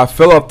fucking I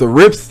fell off the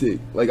ripstick.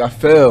 Like I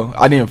fell.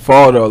 I didn't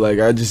fall though. Like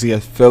I just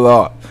fell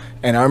off.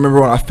 And I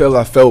remember when I fell,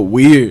 I felt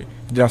weird.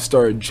 Then I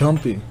started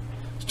jumping,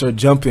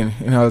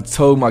 and I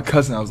told my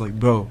cousin, I was like,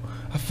 bro,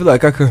 I feel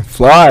like I can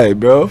fly,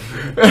 bro.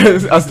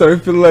 I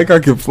started feeling like I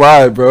could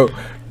fly, bro.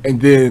 And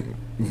then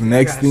the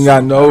next thing I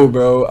know,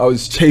 bro, I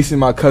was chasing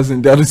my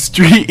cousin down the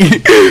street.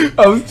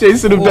 I was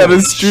chasing him down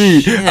the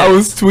street. Shit. I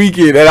was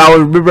tweaking, and I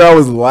remember I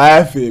was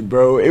laughing,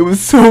 bro. It was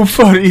so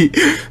funny.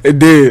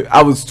 And then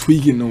I was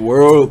tweaking. The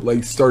world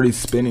like started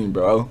spinning,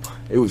 bro.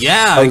 It was.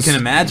 Yeah, I can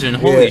imagine.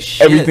 Holy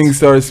shit! Everything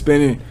started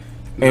spinning,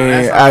 and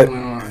and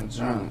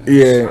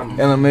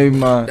I made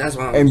my.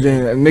 And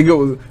then a nigga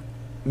was.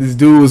 This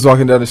dude was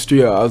walking down the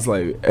street. I was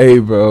like, "Hey,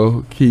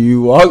 bro, can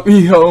you walk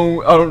me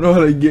home? I don't know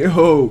how to get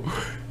home."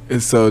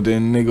 And so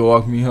then nigga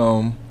walked me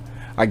home.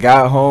 I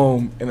got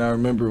home, and I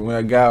remember when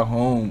I got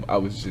home, I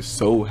was just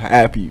so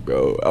happy,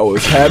 bro. I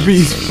was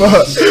happy as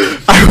fuck.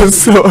 I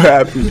was so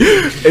happy.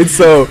 And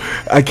so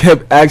I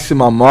kept asking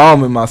my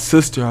mom and my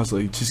sister, I was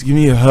like, just give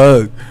me a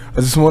hug.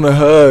 I just want a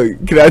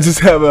hug. Can I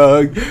just have a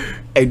hug?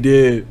 And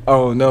then, I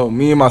don't know,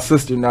 me and my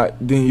sister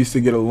didn't used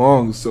to get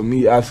along, so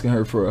me asking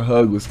her for a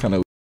hug was kind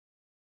of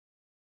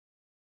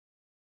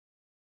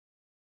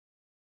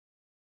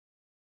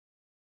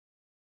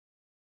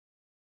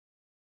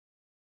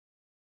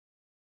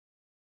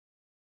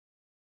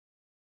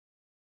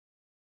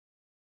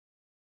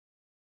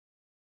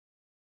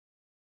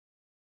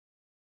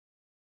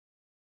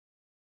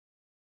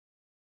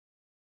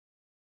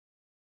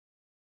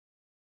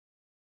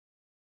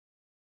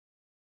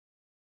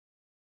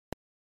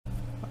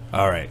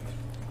All right,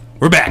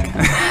 we're back.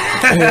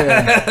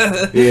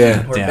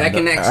 Yeah. We're back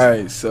in action. All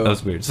right, so that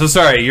was weird. So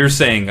sorry, you're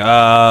saying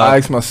I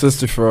asked my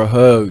sister for a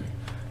hug,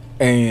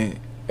 and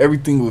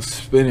everything was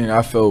spinning.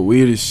 I felt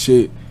weird as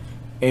shit,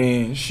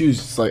 and she was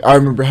just like, I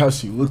remember how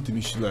she looked at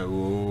me. She's like,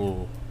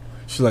 whoa.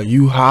 She's like,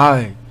 you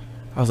high?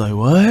 I was like,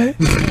 what?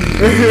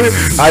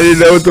 I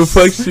didn't know what the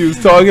fuck she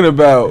was talking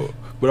about,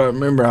 but I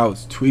remember I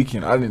was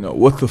tweaking. I didn't know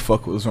what the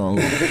fuck was wrong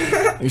with me.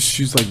 And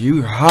she was like,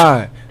 you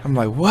high? I'm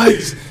like,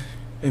 what?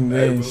 And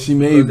then she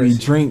made me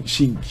drink.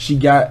 She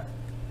got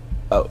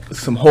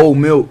some whole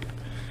milk,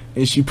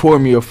 and she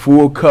poured me a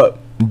full cup,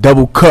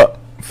 double cup.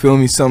 Feel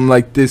me? Something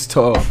like this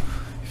tall. You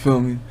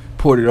feel me?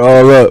 Poured it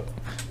all up,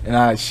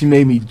 and she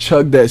made me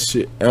chug that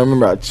shit. And I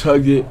remember I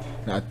chugged it,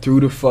 and I threw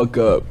the fuck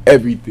up.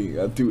 Everything.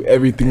 I threw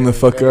everything the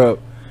fuck up.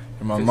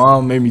 And my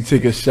mom made me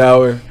take a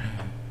shower,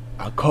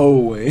 a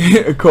cold one,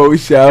 a cold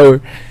shower,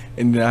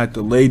 and then I had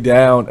to lay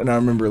down. And I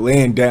remember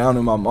laying down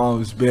in my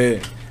mom's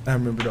bed. I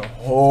remember the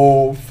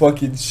whole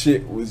fucking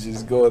shit was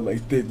just going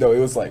like this. No, it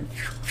was like,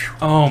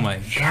 oh my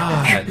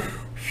god,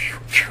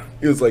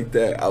 it was like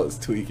that. I was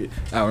tweaking.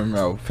 I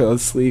remember I fell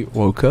asleep,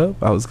 woke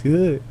up, I was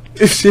good.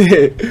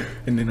 Shit,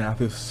 and then I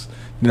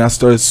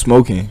started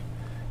smoking.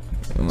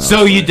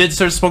 So you did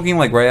start smoking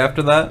like right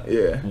after that?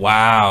 Yeah.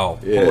 Wow.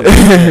 Yeah.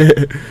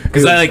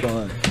 Because I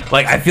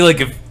I feel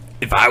like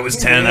if I was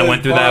 10 and I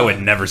went through that, I would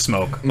never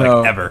smoke,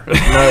 like ever. No,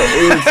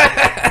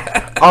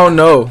 I don't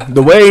know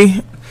the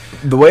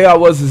way I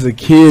was as a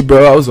kid,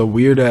 bro. I was a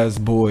weird ass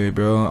boy,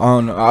 bro. I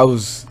don't know. I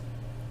was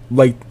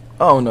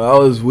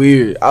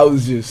weird. I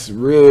was just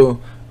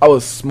real I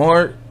was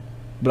smart,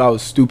 but I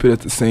was stupid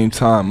at the same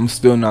time. I'm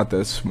still not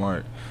that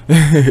smart.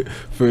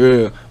 For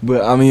real.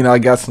 But I mean, I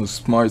got some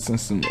smarts in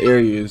some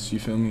areas, you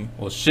feel me?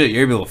 Well, shit,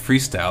 you're able to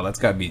freestyle. That's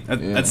gotta be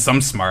that's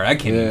some smart. I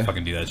can't even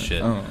fucking do that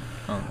shit.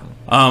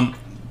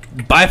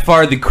 By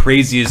far the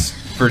craziest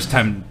first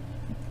time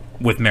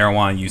with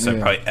marijuana use I've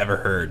probably ever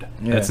heard.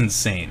 That's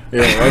insane.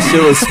 Yeah, that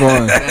shit was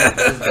fun.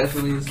 That's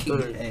definitely a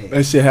story.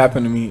 That shit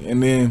happened to me,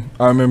 and then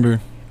I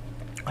remember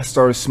I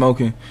started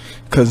smoking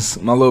because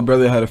my little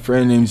brother had a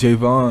friend named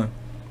Javon,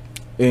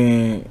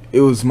 and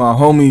it was my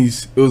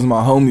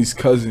homie's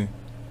cousin,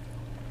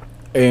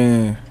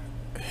 and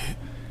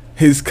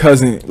his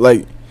cousin,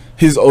 like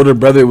his older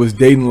brother, was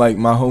dating like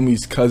my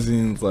homie's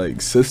cousin's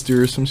like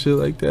sister or some shit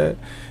like that.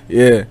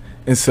 Yeah,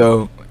 and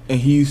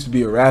he used to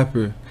be a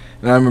rapper,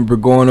 and I remember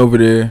going over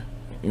there,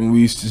 and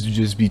we used to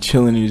just be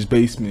chilling in his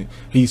basement.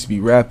 He used to be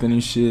rapping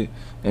and shit,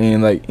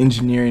 and like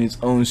engineering his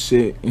own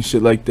shit and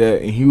shit like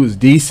that. And he was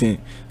decent,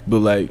 but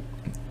like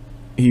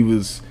he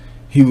was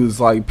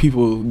like,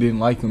 people didn't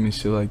like him and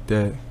shit like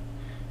that.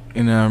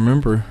 And I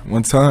remember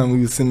one time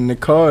we was sitting in the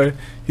car,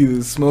 he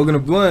was smoking a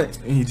blunt,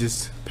 and he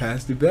just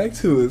passed it back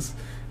to us.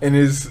 And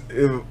his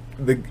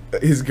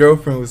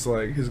girlfriend was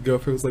like,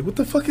 "What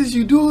the fuck is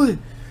you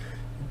doing?"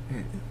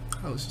 And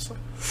I was just like,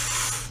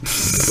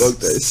 smoke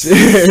that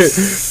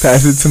shit.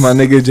 Pass it to my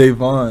nigga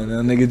Javon.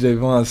 That nigga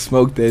Javon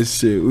smoked that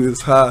shit. We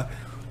was high.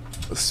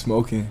 I was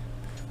smoking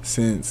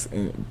since,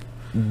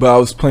 but I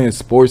was playing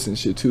sports and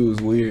shit too. It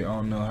was weird. I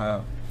don't know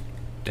how.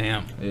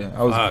 Damn. Yeah,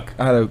 I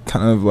had a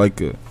kind of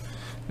like it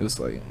was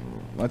like,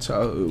 my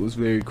childhood was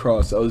very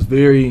cross. I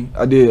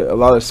did a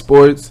lot of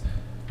sports,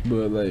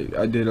 but like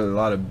I did a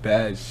lot of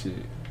bad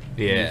shit.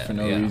 Yeah. For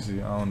no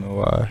reason. I don't know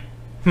why.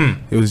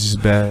 It was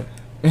just bad.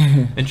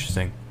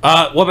 Interesting.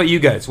 What about you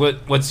guys?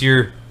 What's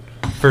your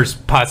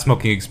first pot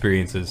smoking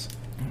experiences?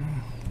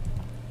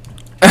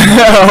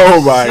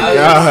 Oh my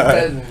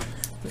god.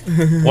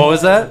 What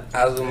was that?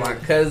 I was with my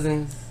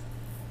cousins.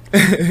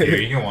 Here,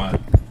 you can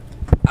want.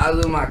 I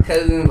was with my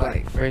cousins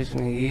like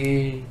freshman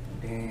year,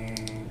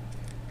 and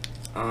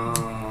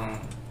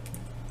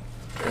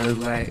it was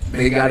like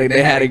they had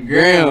a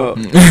grill.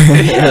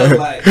 They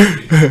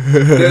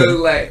was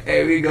like,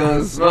 "Hey, we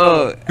gonna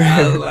smoke."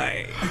 I was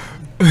like,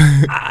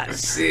 "Ah,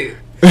 shit."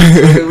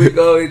 So we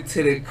go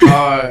into the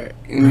car,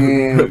 and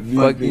then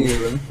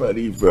fucking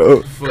funny,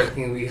 bro.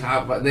 Fucking we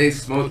hop out. They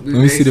smoke.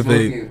 Let me see the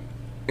vape.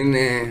 And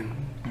then,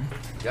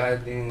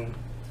 goddamn,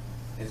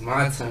 it's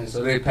my turn.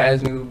 So they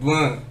pass me the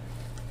blunt.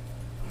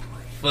 I'm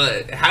like,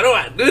 fuck, how do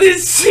I do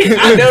this shit?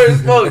 I never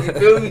smoked. You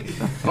feel me?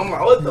 I'm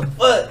like, what the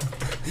fuck?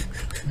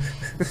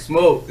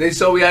 Smoke. They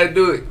show me how to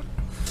do it.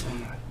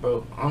 I'm like,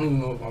 bro, I don't even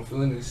know if I'm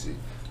feeling this shit.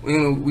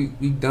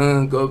 We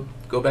done. Go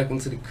back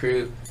into the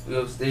crib. We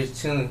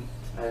upstairs chilling.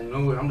 Out of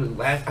nowhere, I'm just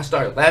laughing. I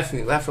started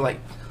laughing out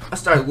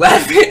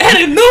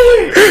of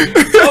nowhere.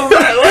 I'm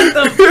like, what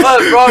the fuck,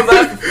 bro? I'm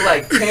laughing for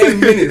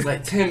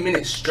like 10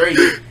 minutes straight.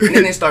 And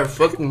then they started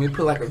fucking with me,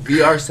 put like a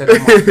VR set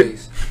on my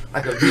face.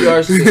 Like a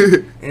VR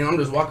set. And I'm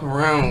just walking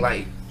around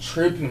like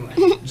tripping,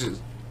 like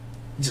just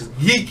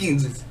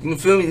geeking, you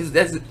feel me?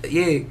 That's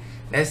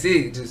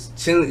it. Just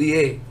chilling,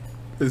 yeah.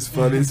 It's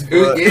fun as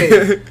fuck.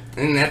 Yeah.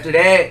 And after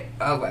that,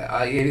 I was like,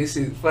 oh yeah, this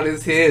shit fun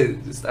as hell.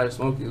 Just started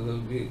smoking a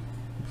little bit.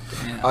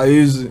 Damn. I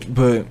use it,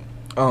 but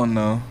I don't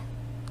know.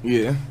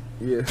 Yeah.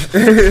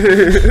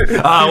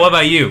 What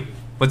about you?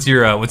 What's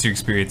your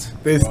experience?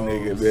 This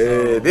nigga,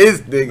 man.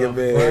 This nigga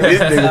was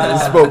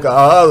a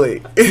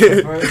smokeaholic.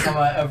 The first time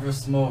I ever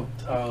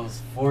smoked, I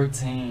was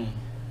 14.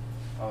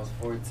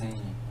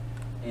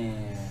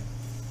 And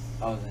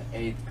I was in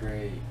 8th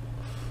grade.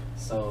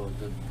 So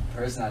the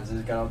person I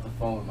just got off the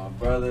phone with, my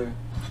brother,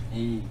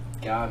 he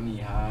got me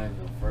high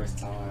the first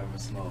time I ever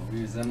smoked.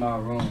 We was in my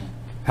room.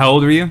 How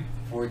old were you?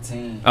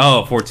 14.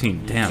 Oh,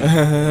 14. Damn.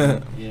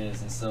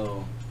 Yes, and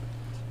so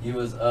he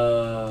was in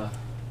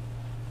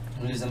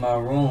my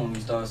room. We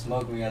started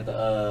smoking. We had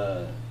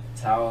the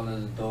towel on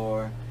the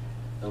door,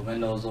 the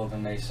windows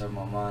open, make sure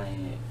my mom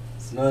ain't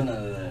smell none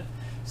of that.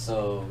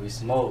 So we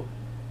smoked.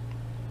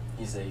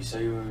 He said, "You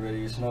sure you were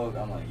ready to smoke?"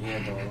 I'm like, "Yeah,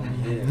 bro, let me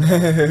hit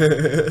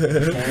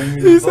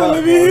it." He said,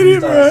 "Let me hit it,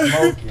 bro."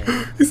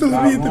 He said,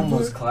 "Let me hit the room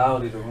was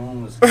cloudy. The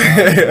room was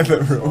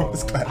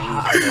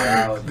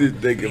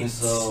cloudy. And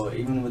so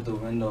even with the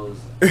windows,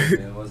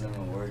 it wasn't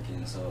even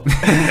working. So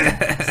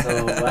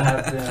what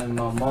happened?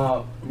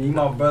 Me and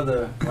my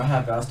brother, what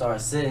happened? I started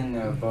sitting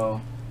there, bro.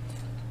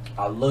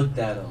 I looked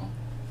at him.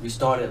 We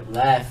started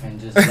laughing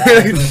for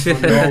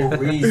no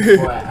reason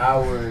for an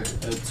hour or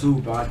two,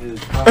 bro. I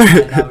could come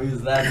right now. We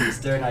was laughing,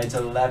 staring at each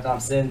other,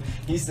 laughing.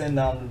 He's sitting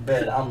down in the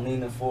bed. I'm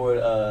leaning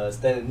forward,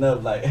 standing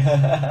up, like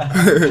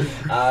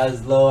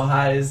eyes low,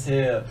 high as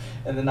hell.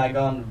 And then I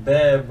got on the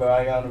bed, bro.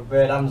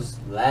 I'm just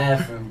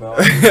laughing, bro.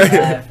 I'm just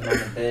laughing on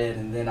the bed,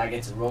 and then I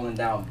get to rolling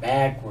down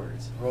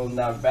backwards. I don't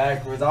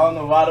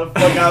know why the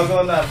fuck I was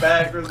on that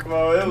backwards,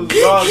 bro. It was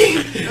wrong.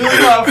 This was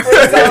my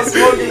first time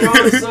smoking, bro.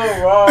 It was so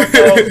wrong,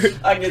 bro.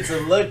 I get to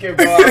looking,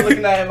 bro. I'm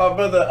looking at my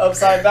brother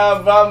upside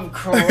down, bro. I'm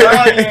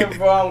crying,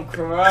 bro. I'm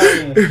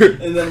crying.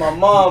 And then my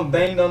mom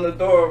banged on the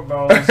door,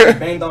 bro. She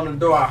banged on the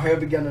door. I heard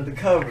beginning of the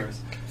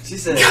covers. She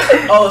said,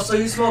 "Oh, so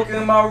you smoking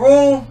in my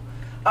room?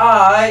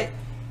 Alright."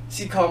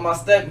 She called my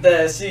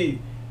stepdad. She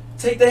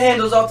take the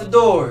handles off the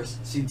doors.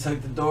 She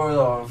took the doors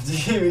off.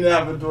 She didn't even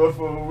have a door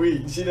for a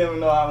week. She didn't even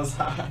know I was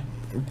high.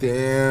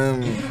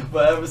 Damn.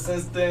 But ever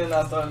since then,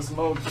 I started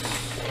smoking.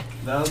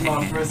 That was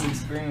my first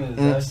experience.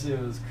 That shit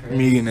was crazy.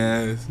 Megan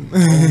ass.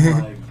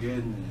 Oh my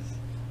goodness.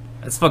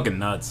 That's fucking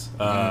nuts.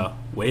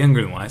 Way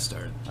younger than when I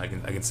started. I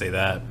can say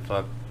that.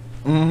 Fuck.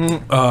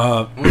 Mm-hmm.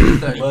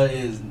 But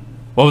is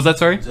What was that?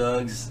 Sorry.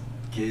 drugs?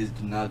 Kids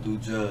do not do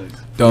drugs.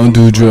 Don't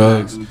do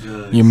drugs. Do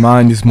drugs. Your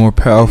mind is more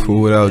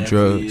powerful without It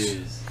drugs.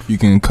 definitely is. You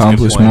can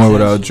accomplish point. more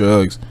without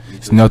drugs.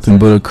 It's nothing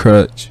but a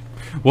crutch.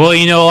 Well,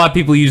 you know, a lot of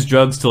people use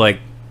drugs to, like,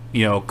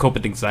 you know, cope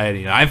with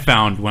anxiety. And I've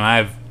found when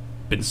I've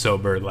been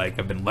sober, like,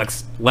 I've been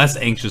less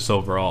anxious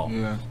overall.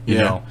 Yeah. You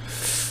know.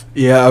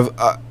 Yeah,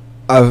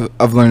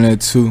 I've learned that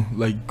too,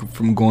 like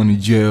from going to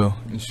jail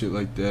and shit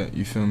like that.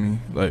 You feel me?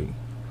 Like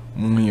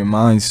when your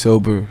mind's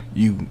sober,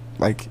 you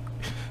like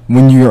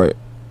when you're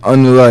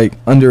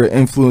under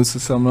influence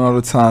of something all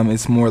the time,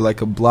 it's more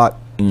like a block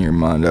in your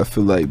mind. I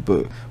feel like,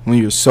 but when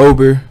you're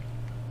sober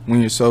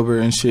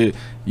and shit,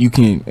 you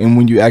can, and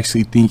when you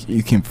actually think,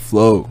 you can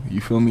flow.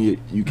 You feel me?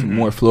 You can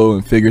more flow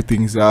and figure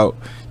things out.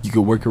 You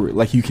can work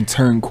like you can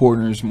turn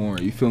corners more.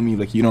 You feel me?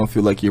 Like you don't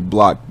feel like you're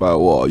blocked by a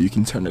wall. You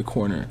can turn the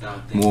corner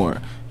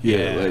more.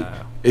 Yeah, like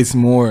it's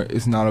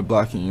not a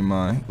block in your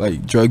mind.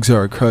 Like drugs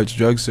are a crutch.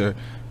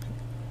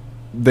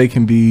 They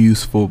can be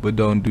useful, but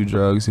don't do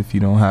drugs if you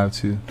don't have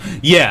to.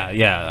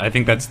 Yeah, I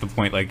think that's the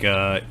point. Like,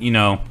 you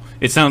know,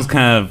 it sounds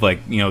kind of like,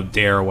 you know,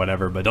 dare or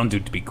whatever, but don't do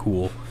it to be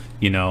cool.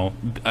 You know,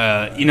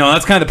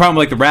 that's kind of the problem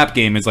with, like, the rap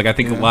game is, like, I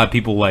think a lot of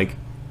people, like,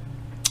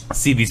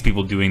 see these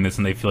people doing this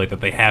and they feel like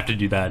that they have to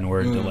do that in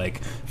order to,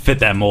 like, fit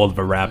that mold of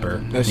a rapper.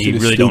 That shit You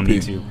is really don't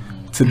need stupid.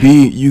 to.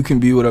 You can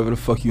be whatever the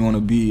fuck you want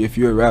to be. If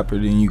you're a rapper,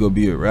 then you go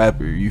be a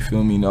rapper. You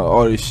feel me? Now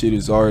all this shit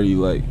is already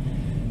like,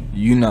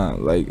 you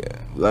not like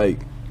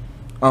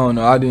I don't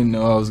know. I didn't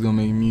know I was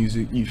gonna make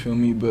music. You feel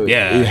me? But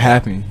it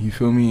happened. You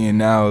feel me? And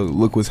now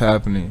look what's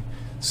happening.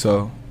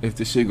 So if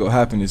the shit go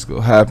happen, it's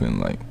gonna happen.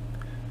 Like,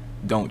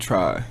 don't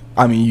try.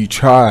 I mean, you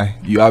try.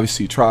 You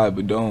obviously try,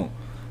 but don't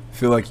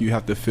feel like you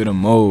have to fit a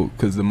mold,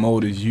 because the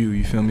mold is you.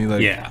 You feel me?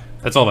 Like, yeah,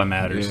 that's all that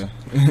matters.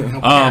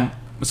 Yeah.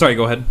 Sorry,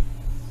 go ahead.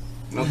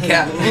 No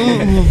cap.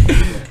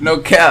 No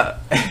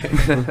cap.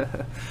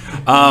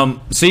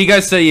 So you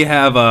guys say you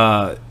have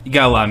you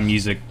got a lot of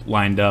music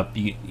lined up.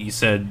 You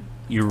said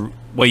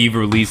what you've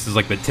released is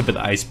like the tip of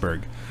the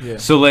iceberg. Yeah.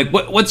 So like,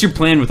 what's your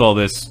plan with all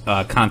this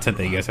content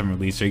that you guys haven't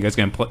released? Are you guys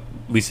gonna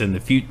release it in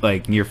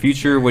the near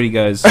future? What do you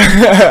guys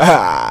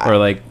or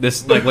like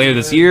this, like later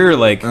this year? Or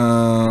like,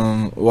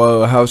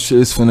 well, how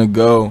shit's finna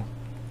go?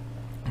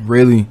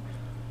 Really,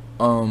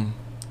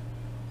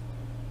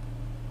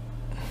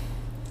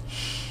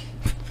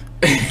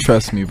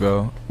 trust me,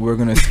 bro. We're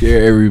gonna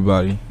scare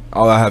everybody.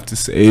 All I have to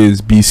say is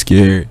be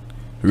scared.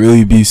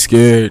 Really be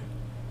scared.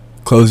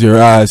 Close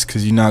your eyes,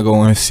 cause you're not gonna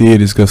wanna see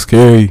it. It's gonna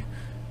scare you.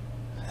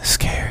 It's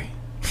scary.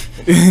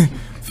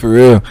 For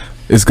real.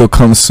 It's gonna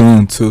come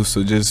soon too,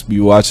 so just be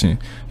watching.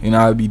 And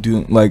I'll be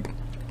doing, like,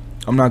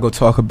 I'm not gonna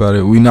talk about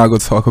it. We not gonna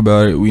talk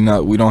about it. We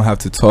don't have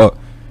to talk.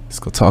 It's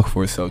gonna talk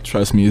for itself.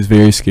 Trust me, it's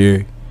very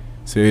scary.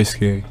 It's very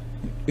scary.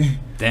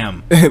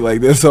 damn.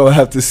 Like, that's all I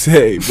have to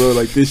say, bro.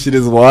 Like, this shit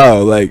is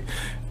wild. Like,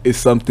 it's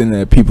something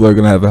that people are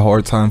gonna have a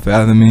hard time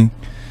fathoming.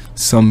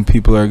 Some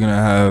people are gonna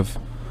have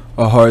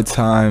a hard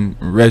time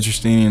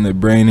registering in their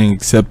brain and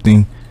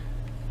accepting.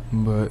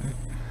 But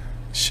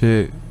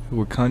shit,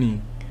 we're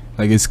cunning.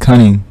 Like, it's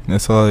cunning.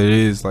 That's all it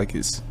is. Like,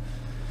 it's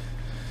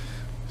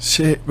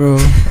shit, bro.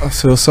 I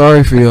feel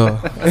sorry for y'all.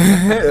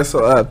 That's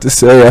all I have to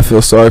say. I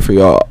feel sorry for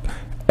y'all.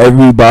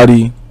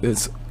 Everybody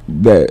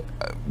that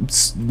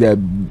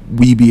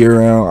we be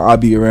around, I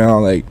be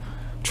around. Like,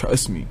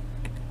 trust me.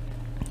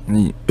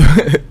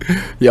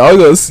 Y'all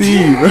gonna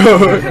see,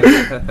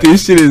 bro.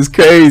 This shit is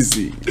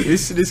crazy.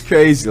 This shit is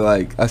crazy.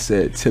 Like I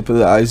said, tip of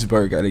the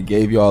iceberg. I done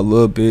gave y'all a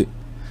little bit.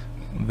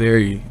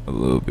 A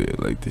little bit.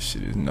 Like, this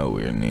shit is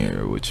nowhere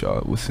near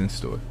what's in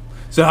store.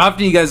 So how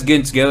often you guys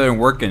getting together and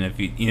working? If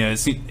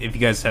you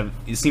guys have,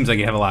 it seems like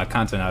you have a lot of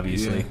content,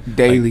 obviously. Yeah.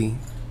 Daily.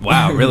 Like,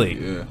 wow, really?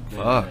 Yeah.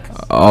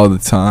 Fuck. All the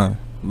time,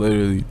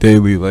 literally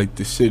daily. Like,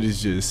 the shit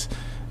is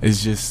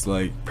just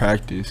like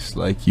practice.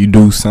 Like, you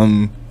do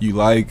something you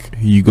like,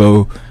 you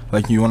go,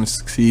 like, you want to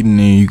succeed, and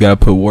then you gotta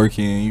put work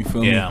in. You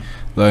feel me?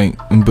 Like,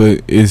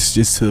 but it's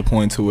just to the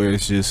point to where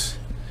it's just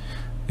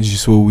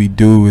what we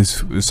do.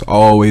 It's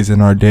always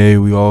in our day.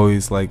 We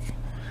always, like,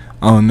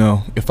 I don't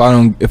know, if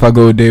I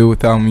go a day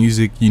without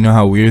music, you know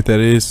how weird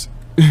that is.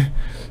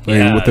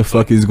 Like, what the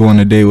fuck is going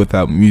a day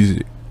without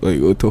music? Like,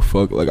 what the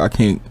fuck? Like, I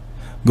can't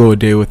go a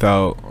day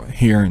without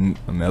hearing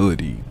a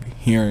melody,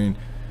 hearing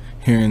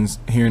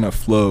a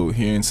flow,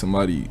 hearing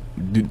somebody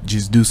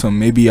just do something.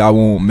 Maybe I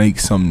won't make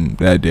something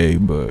that day,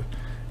 but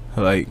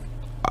like,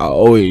 I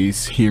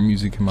always hear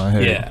music in my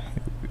head. Yeah.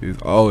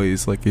 It's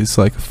always like it's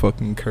like a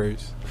fucking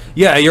curse.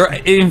 Yeah,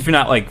 even if you're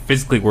not like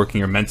physically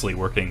working or mentally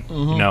working,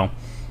 you know,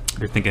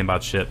 you're thinking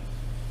about shit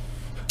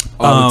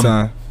All the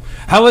time.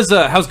 How's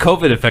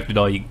COVID affected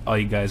all you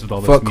guys with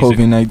all this Fuck music?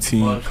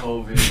 COVID-19. Fuck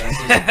COVID.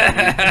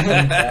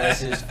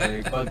 That's just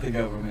fake. Fuck the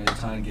government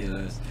trying to get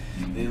us.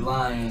 They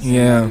lying.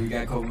 Yeah. We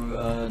got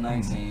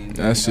COVID-19.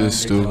 That's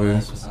just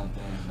stupid.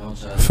 Don't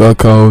trust. Fuck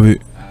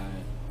COVID.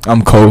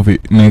 I'm COVID,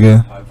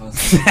 nigga. Alright.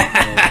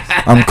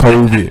 I'm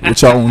COVID.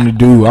 What y'all want to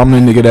do? I'm the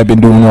nigga that been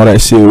doing all that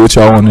shit. What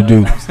y'all want to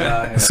do?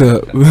 What's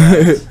up?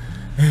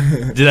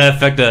 Did that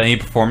affect any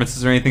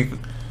performances or anything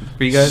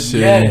for you guys?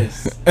 Shit.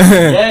 Yes.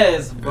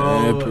 Yes,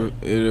 bro.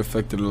 It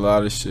affected a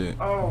lot of shit,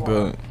 Oh,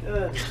 but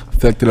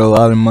affected a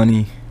lot of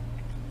money.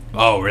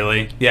 Oh,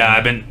 really? Yeah,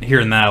 I've been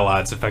hearing that a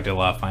lot. It's affected a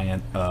lot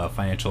of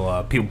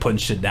financial people putting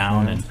shit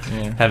down and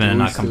having it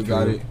not come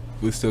through.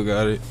 We still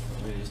got it.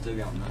 We still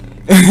got money.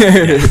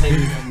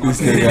 We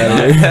still got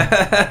it.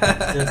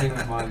 Still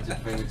taking my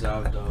favorite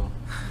job though,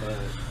 but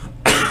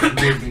it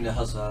did bring the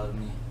hustle out of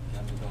me.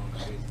 Got me going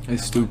crazy.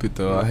 It's stupid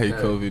though. I hate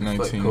Fuck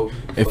COVID-19.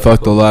 COVID. It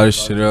fucked a lot of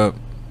shit up.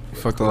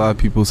 Fucked a lot of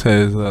people's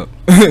heads up.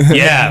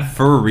 Yeah,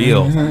 for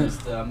real.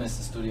 I missed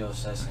the studio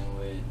session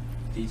with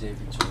DJ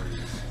Victorious.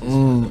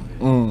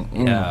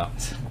 Yeah,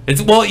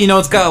 it's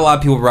it's got a lot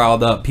of people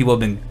riled up. People have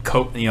been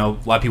a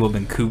lot of people have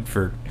been cooped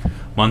for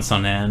months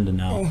on end, and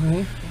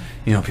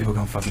now people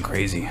going fucking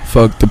crazy.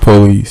 Fuck the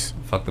police.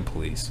 Fuck the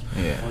police.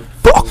 Yeah.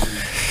 Fuck.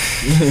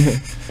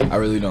 I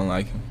really don't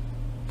like him.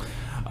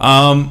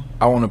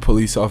 I want a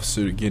police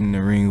officer to get in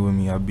the ring with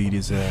me. I beat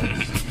his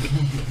ass.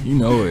 You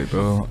know it,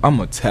 bro. I'm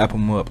gonna tap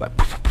him up like.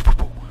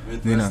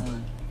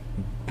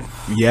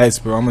 Yes,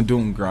 bro. I'm gonna do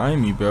him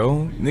grimy,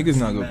 bro. Niggas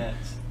not gonna.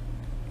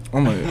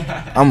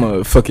 I'm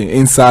a fucking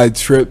inside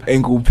trip,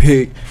 ankle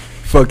pick,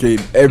 fucking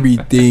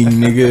everything,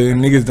 nigga.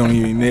 Niggas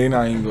they're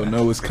not even gonna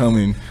know what's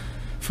coming.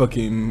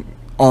 Fucking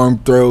arm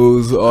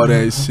throws, all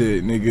that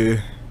shit,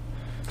 nigga.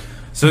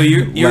 So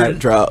you're lap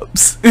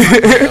drops.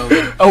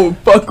 I'm gonna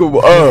fuck him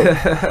up.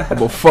 I'm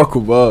gonna fuck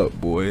him up,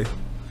 boy.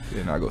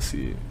 They're not gonna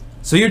see it.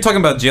 So you're talking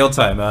about jail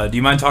time. Do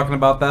you mind talking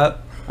about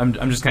that? I'm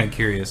just kind of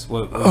curious.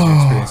 What was your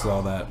experience with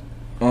all that?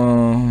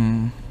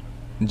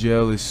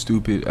 Jail is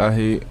stupid. I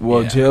hate.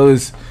 Well,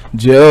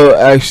 jail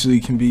actually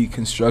can be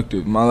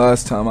constructive. My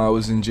last time I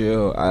was in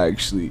jail,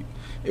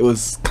 it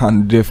was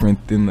kind of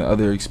different than the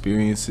other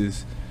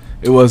experiences.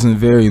 It wasn't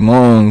very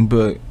long,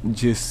 but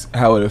just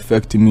how it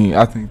affected me.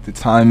 I think the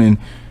timing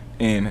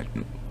and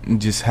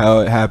just how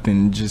it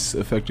happened just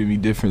affected me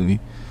differently.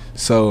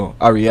 So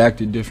I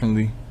reacted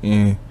differently,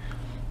 and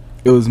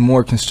it was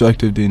more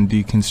constructive than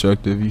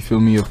deconstructive. You feel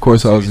me? Of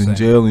course, I was in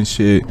jail and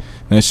shit. And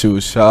that shit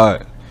was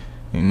shot.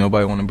 And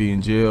nobody want to be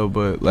in jail,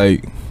 but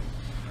like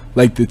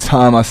the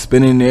time I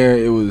spent in there,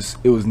 it was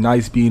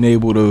nice being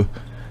able to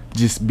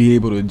just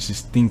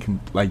think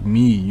like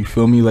me. You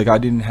feel me? Like I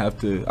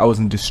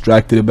wasn't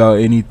distracted about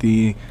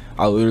anything.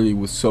 I literally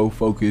was so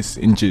focused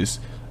and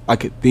I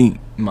could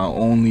think. My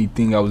only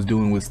thing I was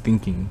doing was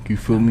thinking. You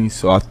feel me?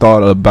 So I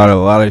thought about a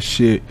lot of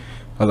shit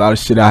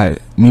I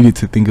needed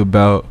to think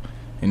about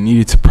and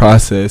needed to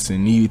process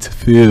and needed to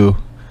feel.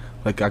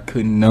 Like I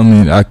couldn't numb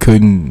it. I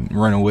couldn't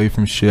run away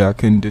from shit. I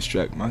couldn't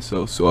distract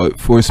myself. So it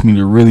forced me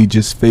to really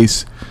just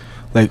face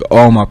like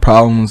all my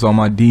problems, all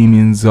my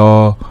demons,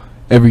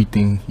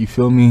 everything. You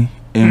feel me?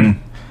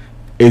 And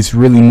it's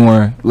really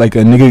more like a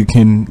nigga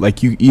can,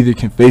 like, you either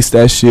can face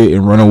that shit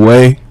and run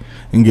away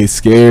and get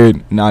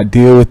scared, not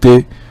deal with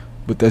it.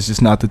 But that's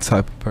just not the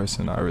type of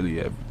person I really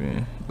ever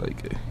been.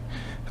 Like,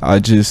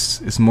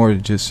 it's more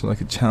just like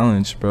a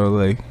challenge, bro.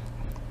 Like,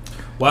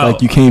 wow.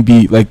 Like you can't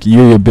be like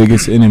you're your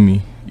biggest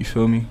enemy. You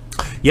feel me?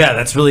 Yeah,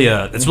 that's really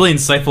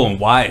insightful and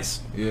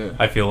wise. Yeah,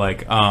 I feel like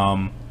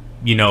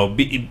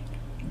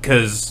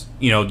because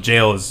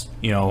jail is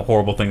a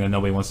horrible thing that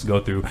nobody wants to go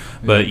through.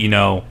 But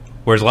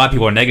whereas a lot of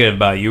people are negative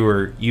about it,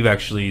 you've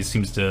actually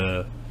seems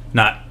to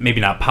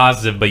maybe not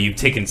positive, but you've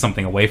taken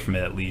something away from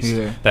it at least.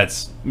 Yeah.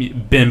 That's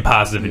been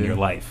positive in your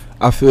life.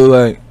 I feel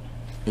like,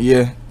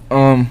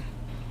 and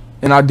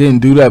I didn't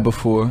do that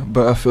before,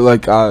 but I feel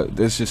like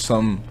there's just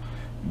something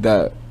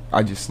that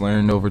I just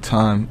learned over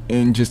time.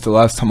 And just the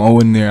last time I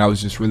went in there, I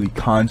was just really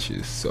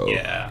conscious. So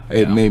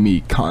it made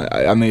me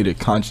I made a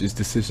conscious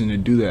decision to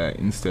do that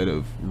instead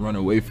of run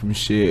away from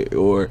shit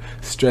or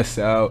stress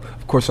out.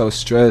 Of course I was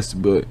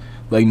stressed, but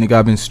like, nigga,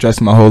 I've been stressed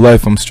my whole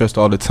life. I'm stressed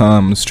all the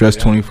time. I'm stressed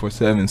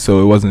 24/7.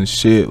 So it wasn't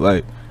shit.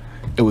 Like,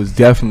 it was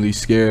definitely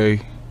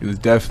scary. It was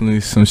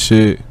definitely some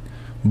shit,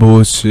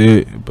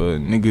 bullshit, but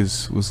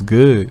niggas was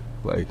good.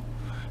 Like,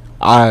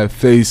 I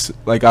feel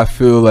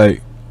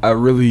like I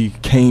really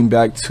came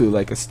back to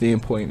like a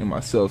standpoint in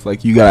myself.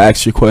 Like, you gotta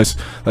ask your question.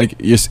 Like,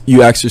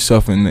 you ask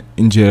yourself in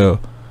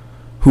jail,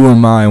 who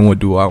am I and what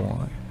do I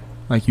want?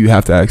 Like, you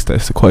have to ask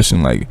that the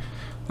question. Like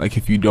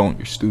if you don't,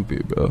 you're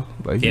stupid, bro.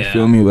 Like, you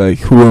feel me? Like,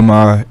 who am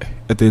I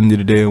at the end of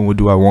the day and what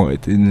do I want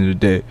at the end of the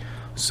day?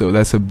 So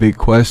that's a big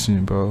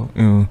question, bro.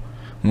 And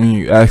when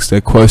you ask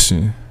that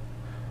question,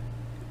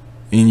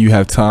 and you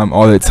have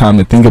all that time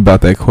to think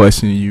about that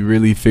question. You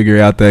really figure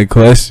out that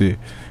question,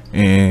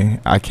 and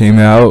I came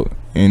out,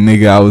 and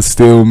nigga, I was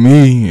still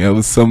me. It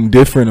was something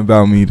different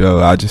about me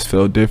though. I just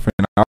felt different.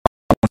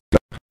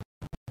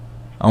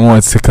 I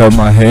wanted to cut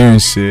my hair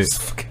and shit. It's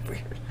fucking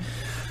weird.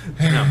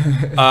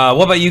 No.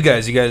 What about you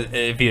guys? You guys,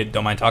 if you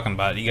don't mind talking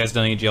about it, you guys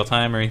done any jail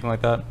time or anything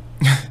like that?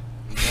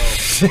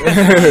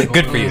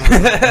 Good for you.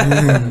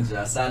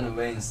 I signed a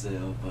waiting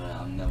still, but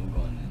I'm never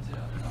going to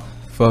jail. No.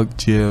 Fuck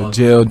jail.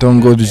 Jail,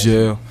 don't go to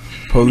jail.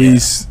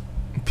 Police,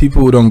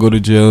 people who don't go to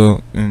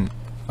jail in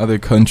other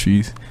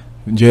countries.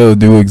 Jail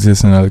do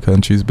exist in other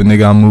countries, but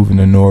nigga, I'm moving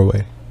to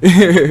Norway.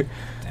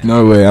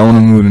 Norway, I want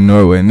to move to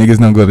Norway. Niggas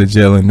don't go to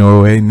jail in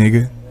Norway,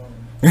 nigga.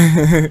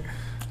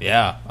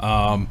 Yeah.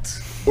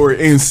 Or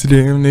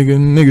Amsterdam, nigga.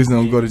 Niggas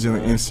don't go to jail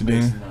in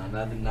Amsterdam.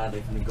 Nah,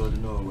 they finna go to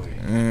Norway.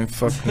 Man,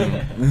 fuck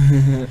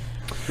them.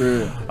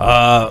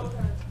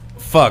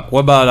 Fuck. What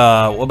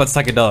about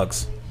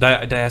psychedelics?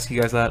 Did I ask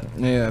you guys that?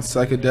 Yeah,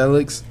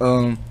 psychedelics.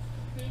 The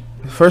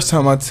first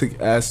time I took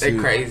acid, They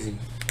crazy.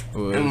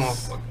 Them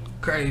was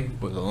motherfuckers crazy.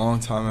 a long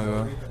time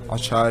ago. I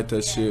tried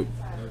that shit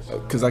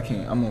cause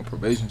I'm on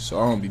probation, so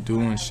I don't be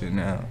doing shit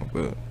now.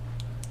 But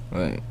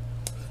like,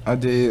 I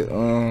did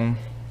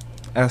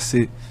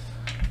acid.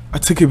 I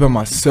took it by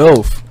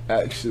myself,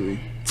 actually.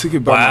 Took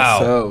it by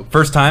myself.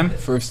 First time?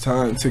 First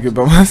time, took it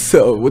by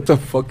myself. What the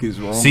fuck is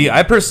wrong? See,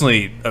 I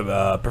personally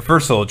prefer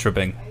solo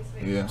tripping.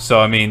 Yeah. So,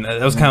 I mean, that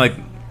was kind of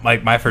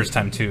like my first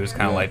time, too. It was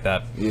kind of like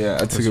that. Yeah, I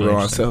took That's it by really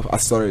myself. I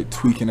started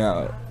tweaking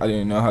out. I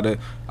didn't know how to.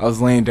 I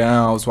was laying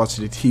down. I was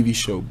watching the TV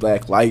show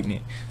Black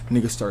Lightning.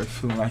 Nigga started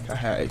feeling like I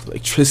had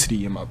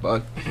electricity in my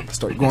body. I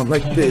started going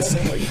like this.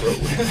 I'm like, bro,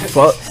 what the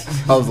fuck?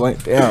 I was laying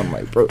down. I'm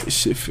like, bro, this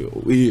shit feel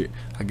weird.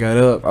 I got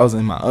up. I was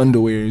in my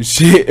underwear and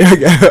shit. I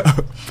got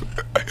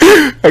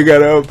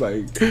up.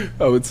 Like,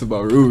 I went to my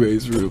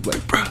roommate's room.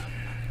 Like, bro,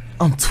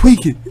 I'm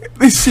tweaking.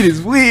 This shit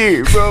is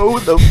weird, bro.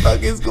 What the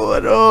fuck is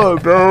going on,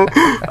 bro?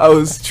 I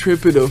was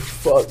tripping the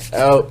fuck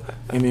out,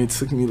 and it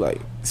took me like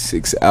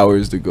 6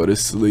 hours to go to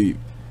sleep.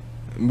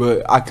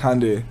 But I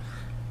kind of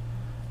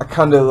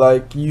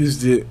like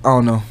used it. I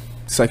don't know.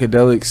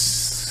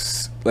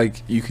 Psychedelics,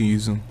 like, you can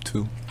use them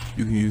too.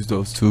 You can use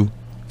those too.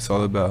 It's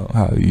all about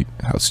how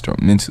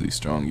mentally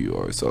strong you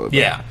are. It's all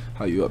about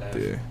how you up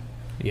there.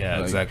 Yeah,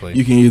 like, exactly.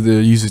 You can either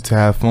use it to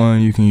have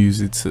fun. You can use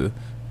it to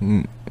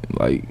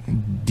like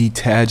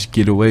detach,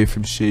 get away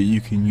from shit.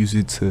 You can use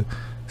it to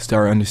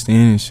start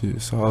understanding shit.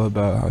 It's all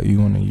about how you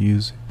want to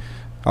use it.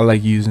 I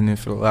like using it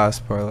for the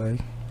last part, like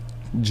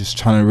just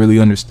trying to really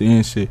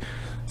understand shit.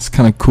 It's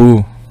kind of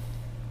cool.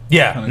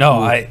 Yeah, Kinda no,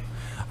 cool.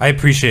 I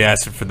appreciate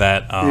acid for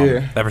that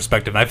that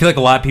perspective. And I feel like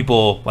a lot of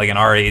people like in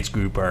our age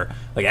group are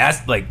like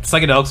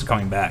psychedelics are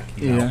coming back,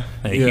 you know,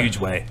 in a huge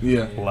way.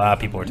 Yeah, a lot of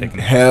people are taking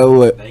it.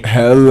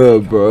 Hella,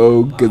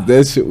 bro, because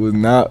that shit was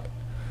not.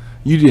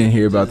 You didn't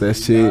hear about that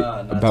shit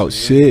about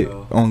shit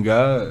on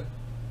God.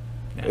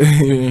 Yeah.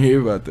 You didn't hear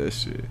about that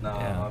shit. Nah,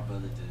 Yeah. my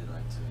brother did it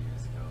like 2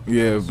 years ago.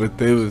 Yeah, but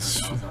they was.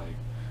 I was like,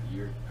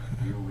 you're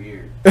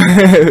weird.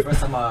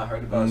 First time I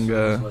heard about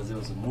shrooms was it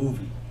was a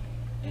movie,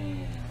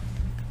 and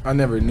I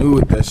never knew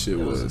what that shit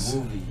it was was. a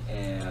movie,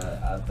 and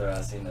after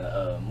I seen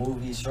the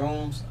movie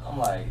Shrooms, I'm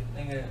like,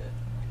 nigga,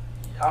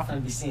 I'm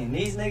finna be seeing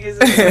these niggas.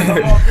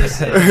 I'm off this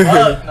shit.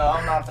 Fuck, no,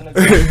 I'm not finna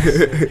do this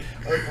shit.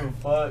 What the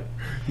fuck?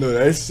 No,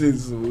 that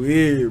shit's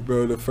weird,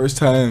 bro. The first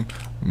time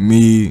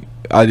I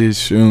did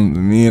shrooms,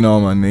 me and all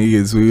my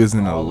niggas, we was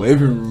in the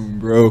living room,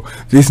 bro.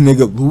 This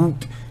nigga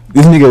Luke,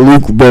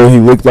 bro, he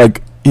looked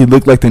like the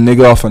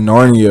nigga off of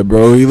Narnia,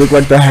 bro. He looked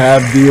like the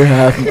half deer,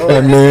 half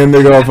man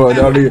nigga off of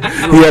Narnia.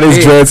 He had his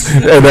dreads,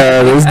 and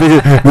this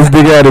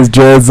nigga had his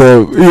dreads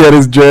up. He had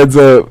his dreads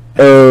up.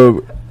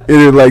 It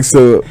had like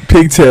some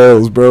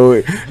pigtails, bro,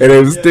 and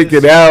it was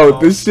sticking out.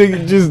 This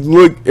shit just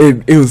looked,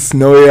 and it was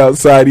snowy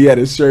outside. He had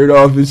his shirt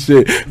off and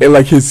shit, and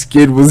like his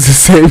skin was the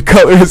same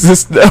color as the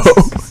snow.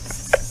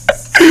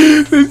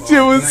 This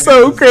shit was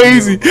so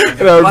crazy.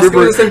 And I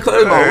remember his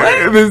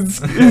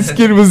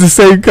skin was the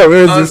same color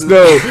as the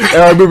snow.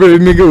 And I remember the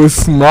nigga was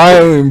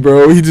smiling,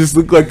 bro. He just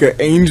looked like an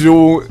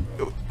angel,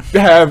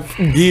 half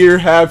deer,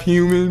 half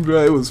human,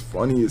 bro. It was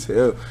funny as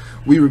hell.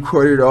 We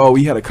recorded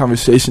we had a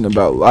conversation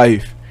about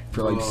life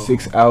for like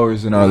 6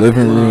 hours in our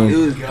living room. It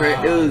was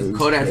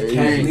cold as a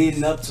cat.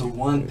 Leading up to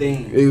one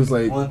thing. It was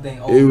like one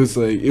thing. It was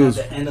like it was.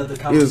 At the end of the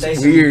It was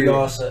conversation, weird. we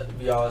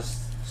all should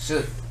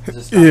just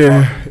stop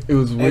Yeah, talking. it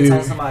was Every weird.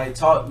 time somebody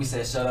talked, we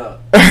said shut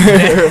up.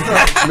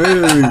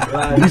 Literally,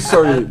 we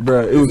started,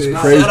 bro. It was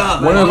Shut crazy.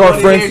 up, One man. of I our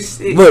wanna friends,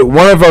 hear shit. look,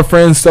 one of our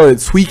friends started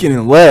tweaking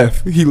and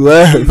left. He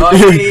left.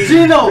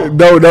 Gino!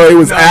 No, it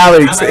was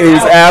Alex. It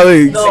was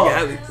Alex. No,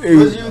 It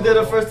was was. you there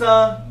the first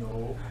time?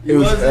 It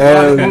was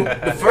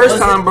Alex. The first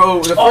time,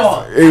 bro. The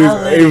first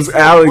It was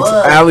Alex.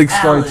 Alex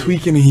started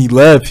tweaking and he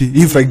left.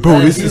 He's like,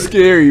 bro, this is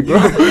scary, bro.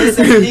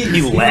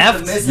 He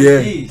left? Yeah.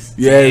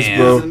 Yes,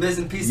 Damn. It was bro. a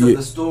missing piece Yeah. of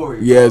the story.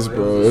 Yes,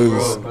 bro. It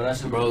was. That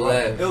shit Bro was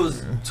left. It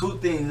was two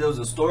things. There was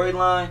a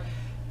storyline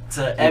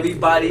to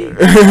everybody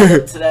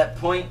to that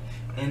point,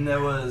 and there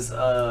was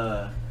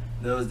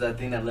There was that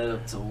thing that led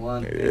up to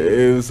one thing.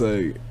 It was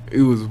like,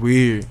 it was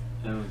weird.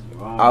 It was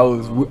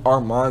wrong.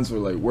 Our minds were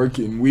like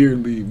working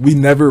weirdly. We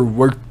never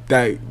worked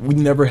that. We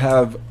never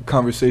have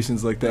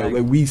conversations like that.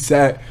 Like we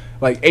sat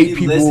like 8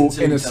 people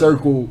in a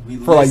circle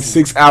for like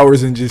 6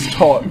 hours and just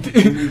talked.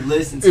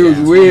 It was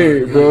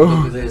weird,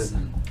 bro.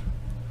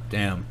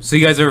 Damn. So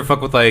you guys ever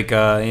fuck with like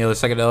any other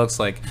psychedelics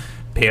like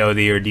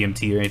peyote or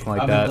DMT or anything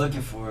like that? I've been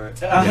looking for it.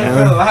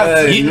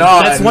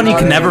 That's one you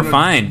can never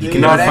find. You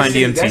can never find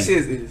DMT. That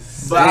shit is.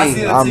 But I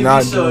seen a I'm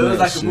not TV show. It doing was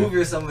that like shit. a movie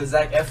or something with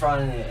Zac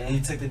Efron in it, and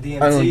he took the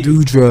DMT. I don't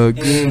do drugs.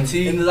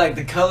 And like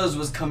the colors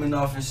was coming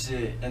off and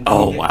shit. And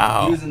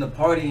wow. He was in the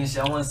party and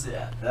shit. I want to say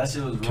that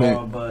shit was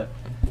wrong, but.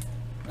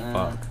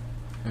 Fuck.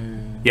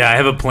 Yeah, I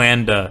have a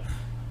plan to,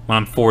 when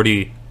I'm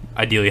 40,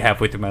 ideally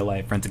halfway through my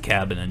life, rent a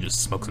cabin and just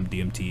smoke some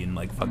DMT and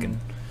like fucking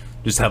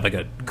just have like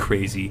a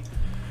crazy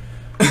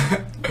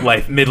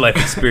midlife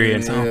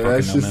experience. Yeah,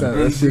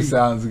 that shit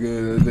sounds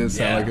good. That does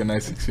sound like a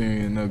nice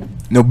experience.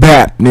 No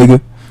bap,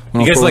 nigga.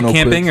 You guys like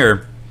camping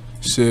or?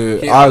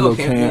 Shit, I'll go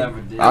camp.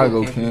 I'll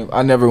go camp.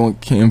 I never went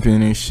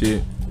camping and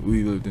shit.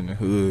 We lived in the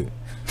hood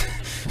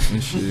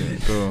and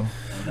shit, bro.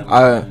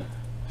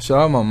 Shout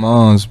out my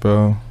moms,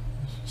 bro.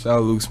 Shout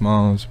out Luke's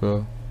moms,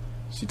 bro.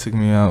 She took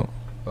me out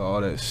for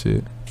all that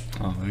shit.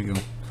 Oh, there you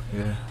go.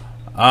 Yeah.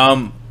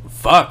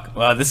 Fuck.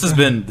 This has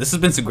been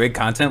some great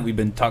content. We've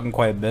been talking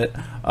quite a bit. Do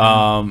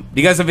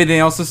you guys have anything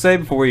else to say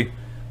before we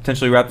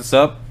potentially wrap this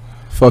up?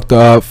 Fuck the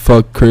op,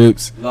 fuck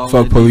Crips,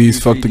 fuck police,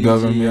 fuck the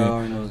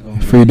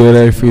government. Free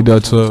Day, free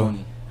Dutcho.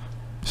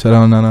 Shout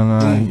out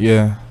 999,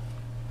 yeah.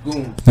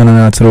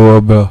 999 to the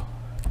world, bro.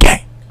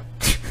 Gang.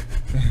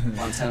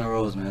 Montana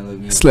Rose, man. Look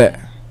me. Slap.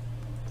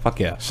 Fuck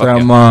yeah. Shout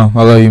out mom.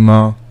 I love you,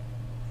 mom.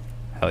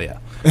 Hell yeah.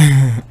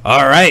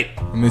 All right.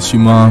 I miss you,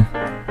 mom.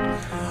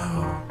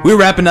 We're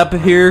wrapping up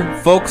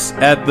here, folks,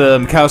 at the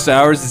McAllister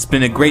Hours. It's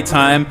been a great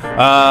time.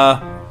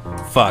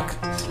 Fuck.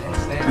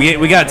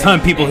 We got a ton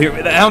of people here.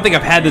 I don't think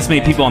I've had this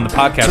many people on the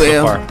podcast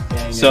so far.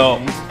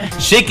 So,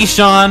 Shaky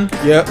Shawn.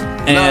 Yep.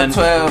 And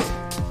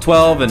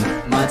 2welve and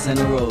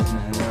Montana Rose,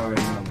 man. We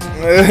already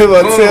know.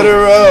 Montana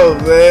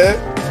Rose, man.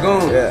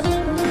 Goon.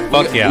 Yeah.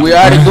 Fuck yeah. We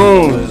already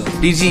goons.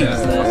 DG.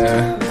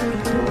 Yeah.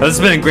 This has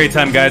been a great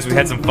time, guys. We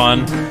had some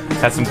fun.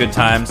 Had some good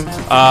times.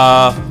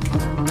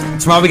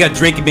 Tomorrow we got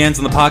Drakey Bands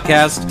on the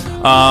podcast.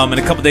 And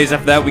a couple days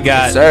after that we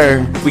got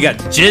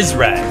Jizz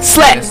Rag.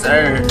 Slap. Yes,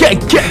 sir.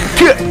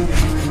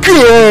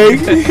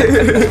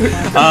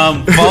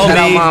 Follow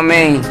me, my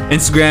man.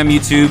 Instagram,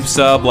 YouTube,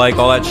 sub, like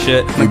all that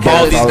shit.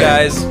 Follow these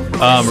guys.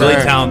 Really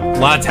a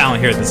lot of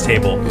talent here at this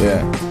table.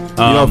 Yeah. You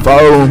don't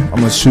follow him, I'm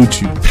gonna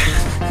shoot you.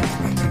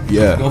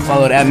 Yeah. Go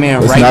follow that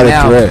man It's right not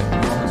now. a threat.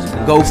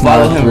 Go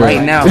follow him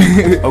right now.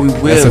 Or we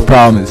will. That's a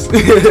promise.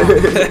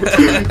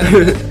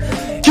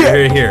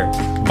 Here.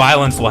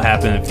 Violence will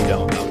happen if you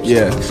don't. No.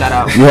 Yeah. Shout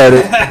out. You heard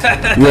it.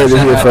 You heard it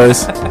here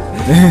first.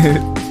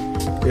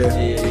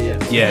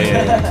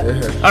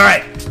 Yeah. All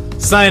right.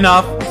 Signing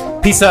off.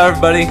 Peace out,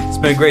 everybody. It's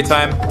been a great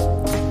time.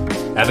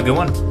 Have a good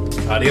one.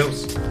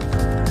 Adios.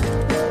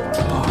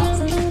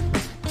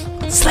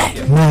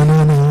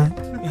 No.